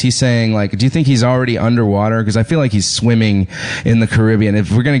 Like, is he saying, like, do you think he's already underwater? Because I feel like he's swimming in the Caribbean.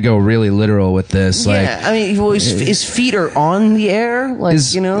 If we're going to go really literal with this, like... Yeah, I mean, his feet are on the air, like,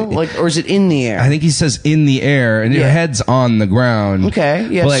 or is it in the air? I think he says in the air, and your head's on the ground. Okay,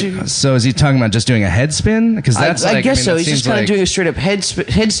 yeah. Like, so is he talking about just doing a head spin? Because that's I guess so. that He's just seems kind like- of doing a straight up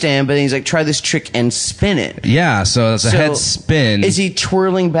headstand, but then he's like, try this trick and spin it. Yeah, so it's a head spin. Is he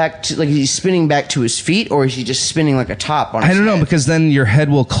twirling back to, like, is he spinning back to his feet, or is he just spinning like a top on his I don't know, head? because then your head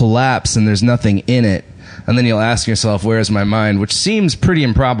will collapse and there's nothing in it. And then you'll ask yourself, where's my mind? Which seems pretty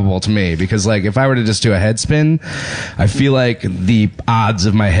improbable to me, because, like, if I were to just do a head spin, I feel like the odds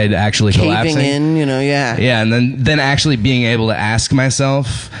of my head actually Caving collapsing. in, yeah. Yeah, and then actually being able to ask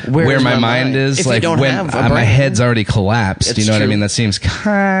myself where my mind is, if you like, don't when have a my brain. head's already collapsed. It's You know what I true. mean? That seems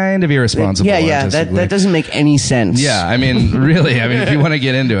kind of irresponsible. Yeah, artistically. that doesn't make any sense. Yeah, I mean, really, I mean, if you want to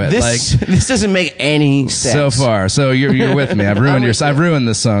get into it, This doesn't make any sense. so far. So you're with me. I've ruined I've ruined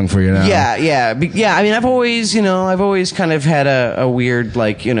this song for you now. Yeah. I mean, I've always kind of had a weird,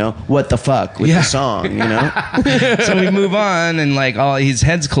 like, what the fuck with the song, So we move on, and like his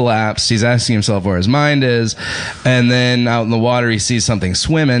head's collapsed. He's asking himself where his mind is, and then out in the water he sees something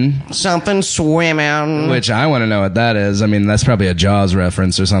swimming. Something swimming. Which I want to know what that is. I mean, that's probably a Jaws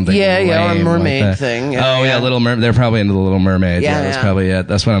reference or something. Yeah, or a lame mermaid like that. thing. Little Mermaid. They're probably into the Little Mermaid. Yeah, That's probably it.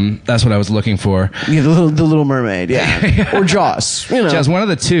 That's what I was looking for. Yeah, the Little Mermaid. Yeah, or Jaws. Jaws, one of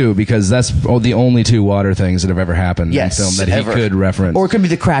the two, because that's the only two water things that have ever happened in film that he could reference. Or it could be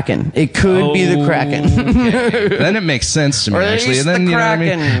the Kraken. It could be the Kraken. Then it makes sense to me, Or actually. at And least then the you know what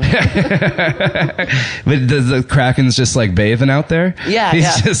I mean. But the Kraken's just like bathing out there. Yeah,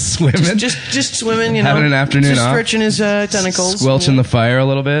 he's just swimming, just swimming. having an afternoon just off, stretching his tentacles, squelching the fire a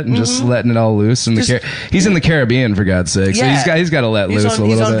little bit, and just letting it all loose. In he's in the Caribbean, for God's sake. Yeah. So he's got to let loose a little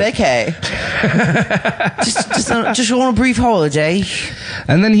bit. He's on vacay. just on a brief holiday.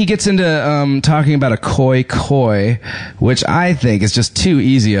 And then he gets into talking about a koi, which I think is just too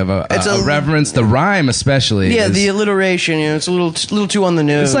easy of a reference. The rhyme, especially. Yeah, the alliteration. It's a little too on the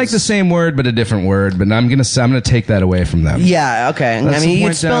nose. It's like the same word but a different word. But I'm gonna take that away from them. Yeah. Okay. Let's I mean, you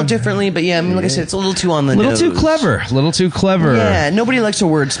point could spell down- it differently, but yeah, I mean, like I said, it's a little too on the nose. Little too clever. Yeah. Nobody likes a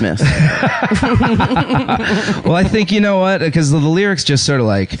wordsmith. Well, I think, you know what? Because the lyrics just sort of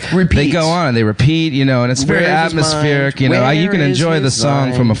like Repeat. They go on and they repeat, and it's very Where is his atmospheric. mind? You can Where is enjoy the his song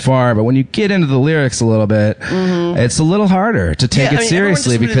mind? from afar, but when you get into the lyrics a little bit, it's a little harder to take it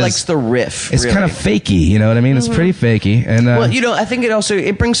seriously everyone just really likes because the riff. it's really. kind of fakey. You know what I mean? It's pretty fakey. And Well, I think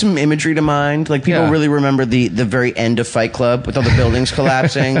it brings some imagery to mind. Like, people really remember the very end of Fight Club with all the buildings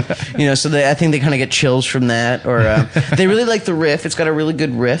collapsing. So I think they kind of get chills from that. Or they really like the riff. It's got a really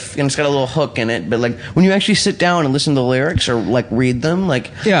good riff, and it's got a little hook in it. But like, when you actually sit down and listen to the lyrics or like read them,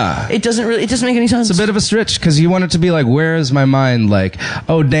 like, it doesn't make any sense. it's a bit of a stretch because you want it to be like, where is my mind? Like,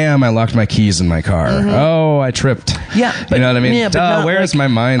 oh damn, I locked my keys in my car. Oh, I tripped. Yeah, you know what I mean? Yeah, but not where is my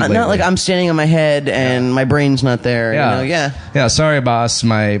mind? Not lately? like I'm standing on my head and my brain's not there. Yeah. Sorry, boss.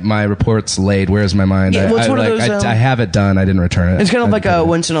 My report's late. Where's my mind? Yeah, well, it's one of those, I have it done. I didn't return it. It's kind of like a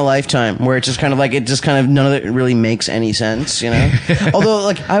once in a lifetime, where it's just kind of like none of it really makes any sense, Although,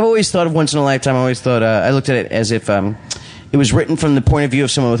 like, I've always thought of once in a lifetime. I always thought I looked at it as if it was written from the point of view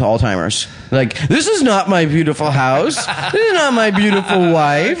of someone with Alzheimer's. Like, this is not my beautiful house. This is not my beautiful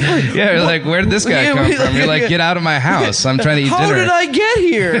wife. Yeah, you're like, where did this guy come from? You're like, get out of my house. I'm trying to eat How dinner. did I get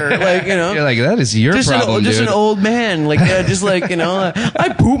here? Like, you know. You're like, that is your problem, just dude. an old man. Like, just like, you know,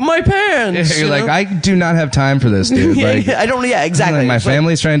 I poop my pants. You're you like, know? I do not have time for this, dude. Like, I don't, exactly. like, my It's like,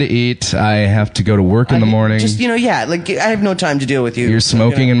 family's trying to eat. I have to go to work in the morning. just, you know, like, I have no time to deal with you. You're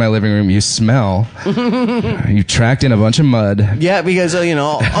smoking in my living room. You smell. You tracked in a bunch of mud. Yeah, because, you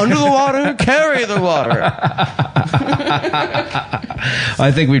know, under the water, carry the water.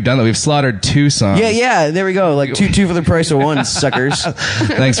 I think we've done that. We've slaughtered 2 songs. Yeah, there we go. Like, two for the price of one, suckers.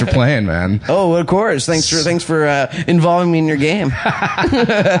 Thanks for playing, man. Oh, of course. Thanks for involving me in your game.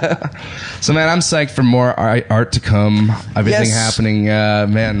 So, man, I'm psyched for more art to come. Everything Yes. happening.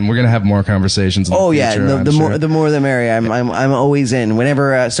 Man, we're gonna have more conversations. In the Yeah, future, the more the merrier. I'm always in.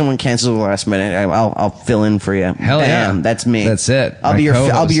 Whenever someone cancels the last minute, I'll fill in for you. Hell Bam, yeah, that's me. That's it. I'll My be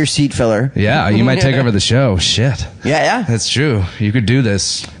co-host. your seat filler. Yeah, you might take over the show. Shit. Yeah. That's true. You could do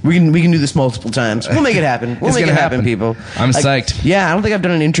this. We can do this multiple times. We'll make it happen. We'll It's make it gonna happen, happen. people. I'm Like, psyched. Yeah, I don't think I've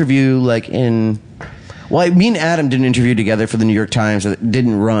done an interview like in. Well, me and Adam did an interview together for the New York Times that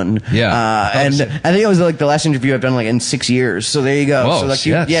didn't run. Yeah. And shit. I think it was like the last interview I've done like in 6 years. So there you go. Whoa, so like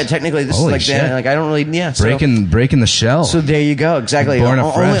shit. technically this Holy is like shit. that. Like I don't really so- Breaking the shell. So there you go. Exactly. Born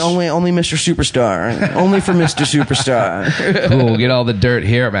afresh. Only Mr. Superstar. Only for Mr. Superstar. Cool. We'll get all the dirt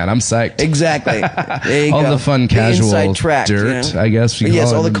here, man. I'm psyched. Exactly. There you All go. the fun, casual inside track, dirt, you know? I guess. You Yes,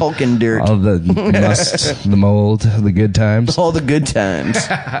 call all it. the Culkin dirt. All the must, the mold, the good times. All the good times.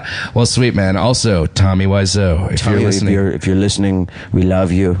 Well, sweet, man. Also, Tommy Wiseau, if you're listening, if you're listening, we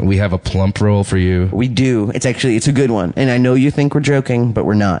love you. we have a plump roll for you. We do. It's a good one. And I know you think we're joking, but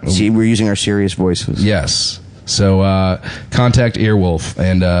we're not. See, we're using our serious voices. Yes. So contact Earwolf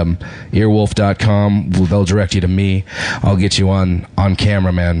and earwolf.com. They'll direct you to me. I'll get you on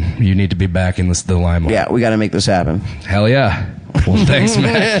camera, man. You need to be back in the limelight. Yeah, we got to make this happen. Hell yeah. Well, thanks,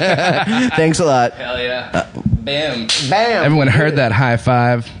 man. Thanks a lot. Hell yeah. Bam. Bam. Everyone heard that high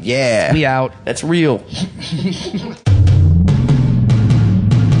five. Yeah. We out. That's real.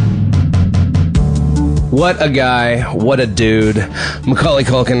 What a guy. What a dude. Macaulay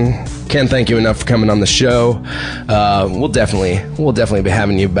Culkin. Can't thank you enough for coming on the show. We'll definitely be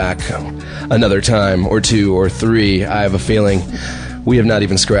having you back another time or 2 or 3. I have a feeling we have not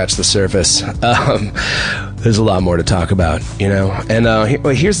even scratched the surface. There's a lot more to talk about, you know. And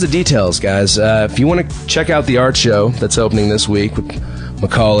here's the details, guys. If you want to check out the art show that's opening this week with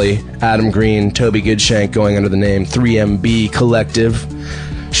Macaulay, Adam Green, Toby Goodshank, going under the name 3MB Collective,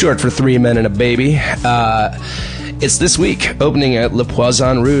 short for 3 Men and a Baby. It's this week, opening at Le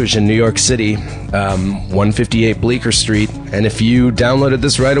Poisson Rouge in New York City, 158 Bleecker Street. And if you downloaded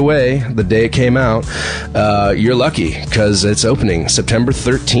this right away, the day it came out, you're lucky, because it's opening September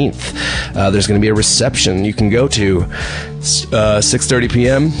 13th. There's going to be a reception you can go to, 6:30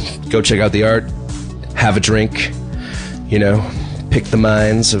 p.m. Go check out the art, have a drink, you know, pick the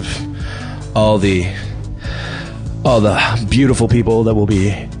minds of all the beautiful people that will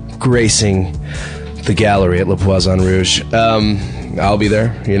be gracing the gallery at Le Poisson Rouge. I'll be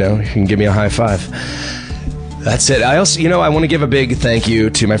there, you know. You can give me a high five. That's it. I also, I want to give a big thank you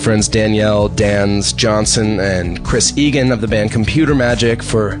to my friends Danielle, Dans Johnson, and Chris Egan of the band Computer Magic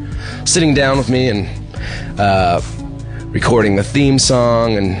for sitting down with me and recording the theme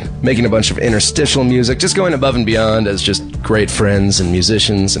song and making a bunch of interstitial music, just going above and beyond as just great friends and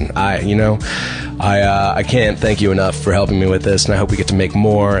musicians. And I can't thank you enough for helping me with this, and I hope we get to make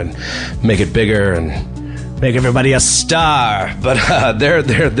more and make it bigger and make everybody a star. But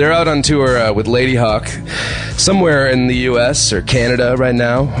they're out on tour with Lady Hawk somewhere in the U.S. or Canada right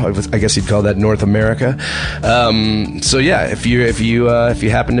now. I guess you'd call that North America. So yeah, if you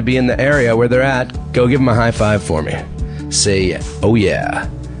happen to be in the area where they're at, go give them a high five for me. Say, oh yeah,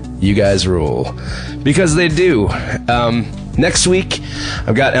 you guys rule, because they do. Next week,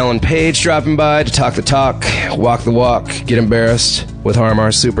 I've got Ellen Page dropping by to talk the talk, walk the walk, get embarrassed with Har Mar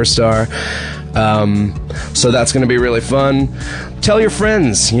Superstar. So that's going to be really fun. Tell your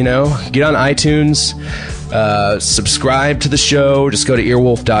friends, get on iTunes, subscribe to the show, just go to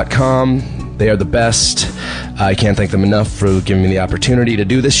earwolf.com. They are the best. I can't thank them enough for giving me the opportunity to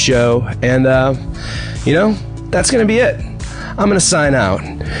do this show. And, that's going to be it. I'm going to sign out.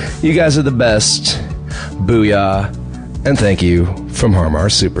 You guys are the best. Booyah. And thank you from Har Mar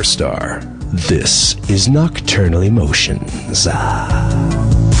Superstar. This is Nocturnal Emotions.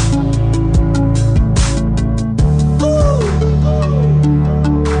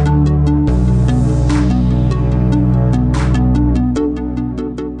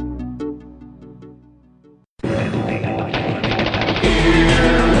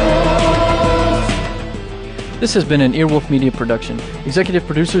 This has been an Earwolf Media production. Executive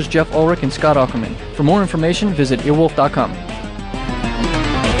producers Jeff Ulrich and Scott Ackerman. For more information, visit earwolf.com.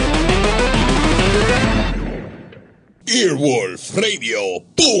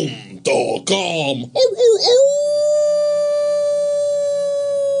 earwolfradio.com.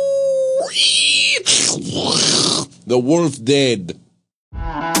 The wolf dead.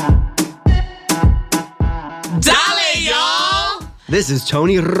 Dale, y'all! This is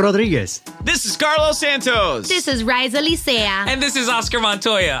Tony Rodriguez. This is Carlos Santos. This is Riza Licea. And this is Oscar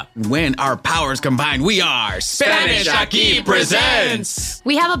Montoya. When our powers combine, we are Spanish Aquí Presents.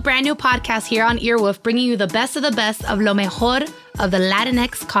 We have a brand new podcast here on Earwolf, bringing you the best of lo mejor of the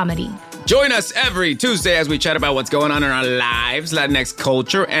Latinx comedy. Join us every Tuesday as we chat about what's going on in our lives, Latinx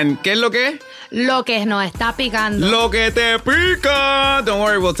culture, and ¿qué es lo que? Lo que nos está picando. Lo que te pica. Don't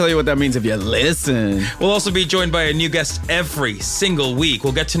worry, we'll tell you what that means if you listen. We'll also be joined by a new guest every single week.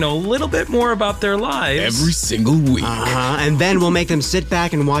 We'll get to know a little bit more about their lives. Every single week. And then we'll make them sit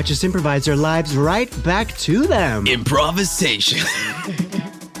back and watch us improvise their lives right back to them. Improvisation.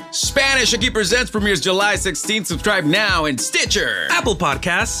 Spanish Aquí Presents premieres July 16th. Subscribe now in Stitcher, Apple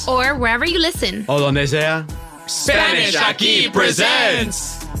Podcasts, or wherever you listen. O donde sea. Spanish Aquí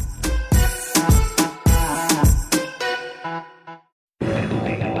Presents.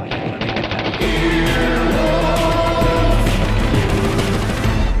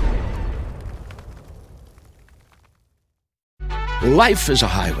 Life is a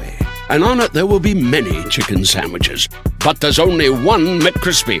highway, and on it there will be many chicken sandwiches. But there's only one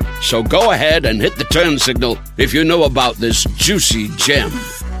McCrispy. So go ahead and hit the turn signal if you know about this juicy gem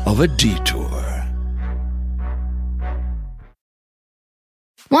of a detour.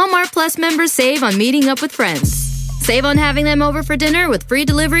 Walmart Plus members save on meeting up with friends. Save on having them over for dinner with free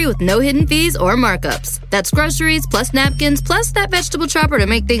delivery with no hidden fees or markups. That's groceries, plus napkins, plus that vegetable chopper to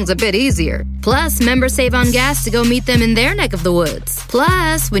make things a bit easier. Plus, members save on gas to go meet them in their neck of the woods.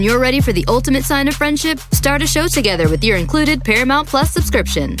 Plus, when you're ready for the ultimate sign of friendship, start a show together with your included Paramount Plus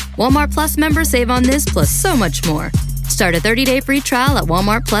subscription. Walmart Plus members save on this plus so much more. Start a 30-day free trial at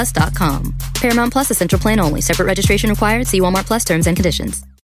walmartplus.com. Paramount Plus Essential Plan only. Separate registration required. See Walmart Plus terms and conditions.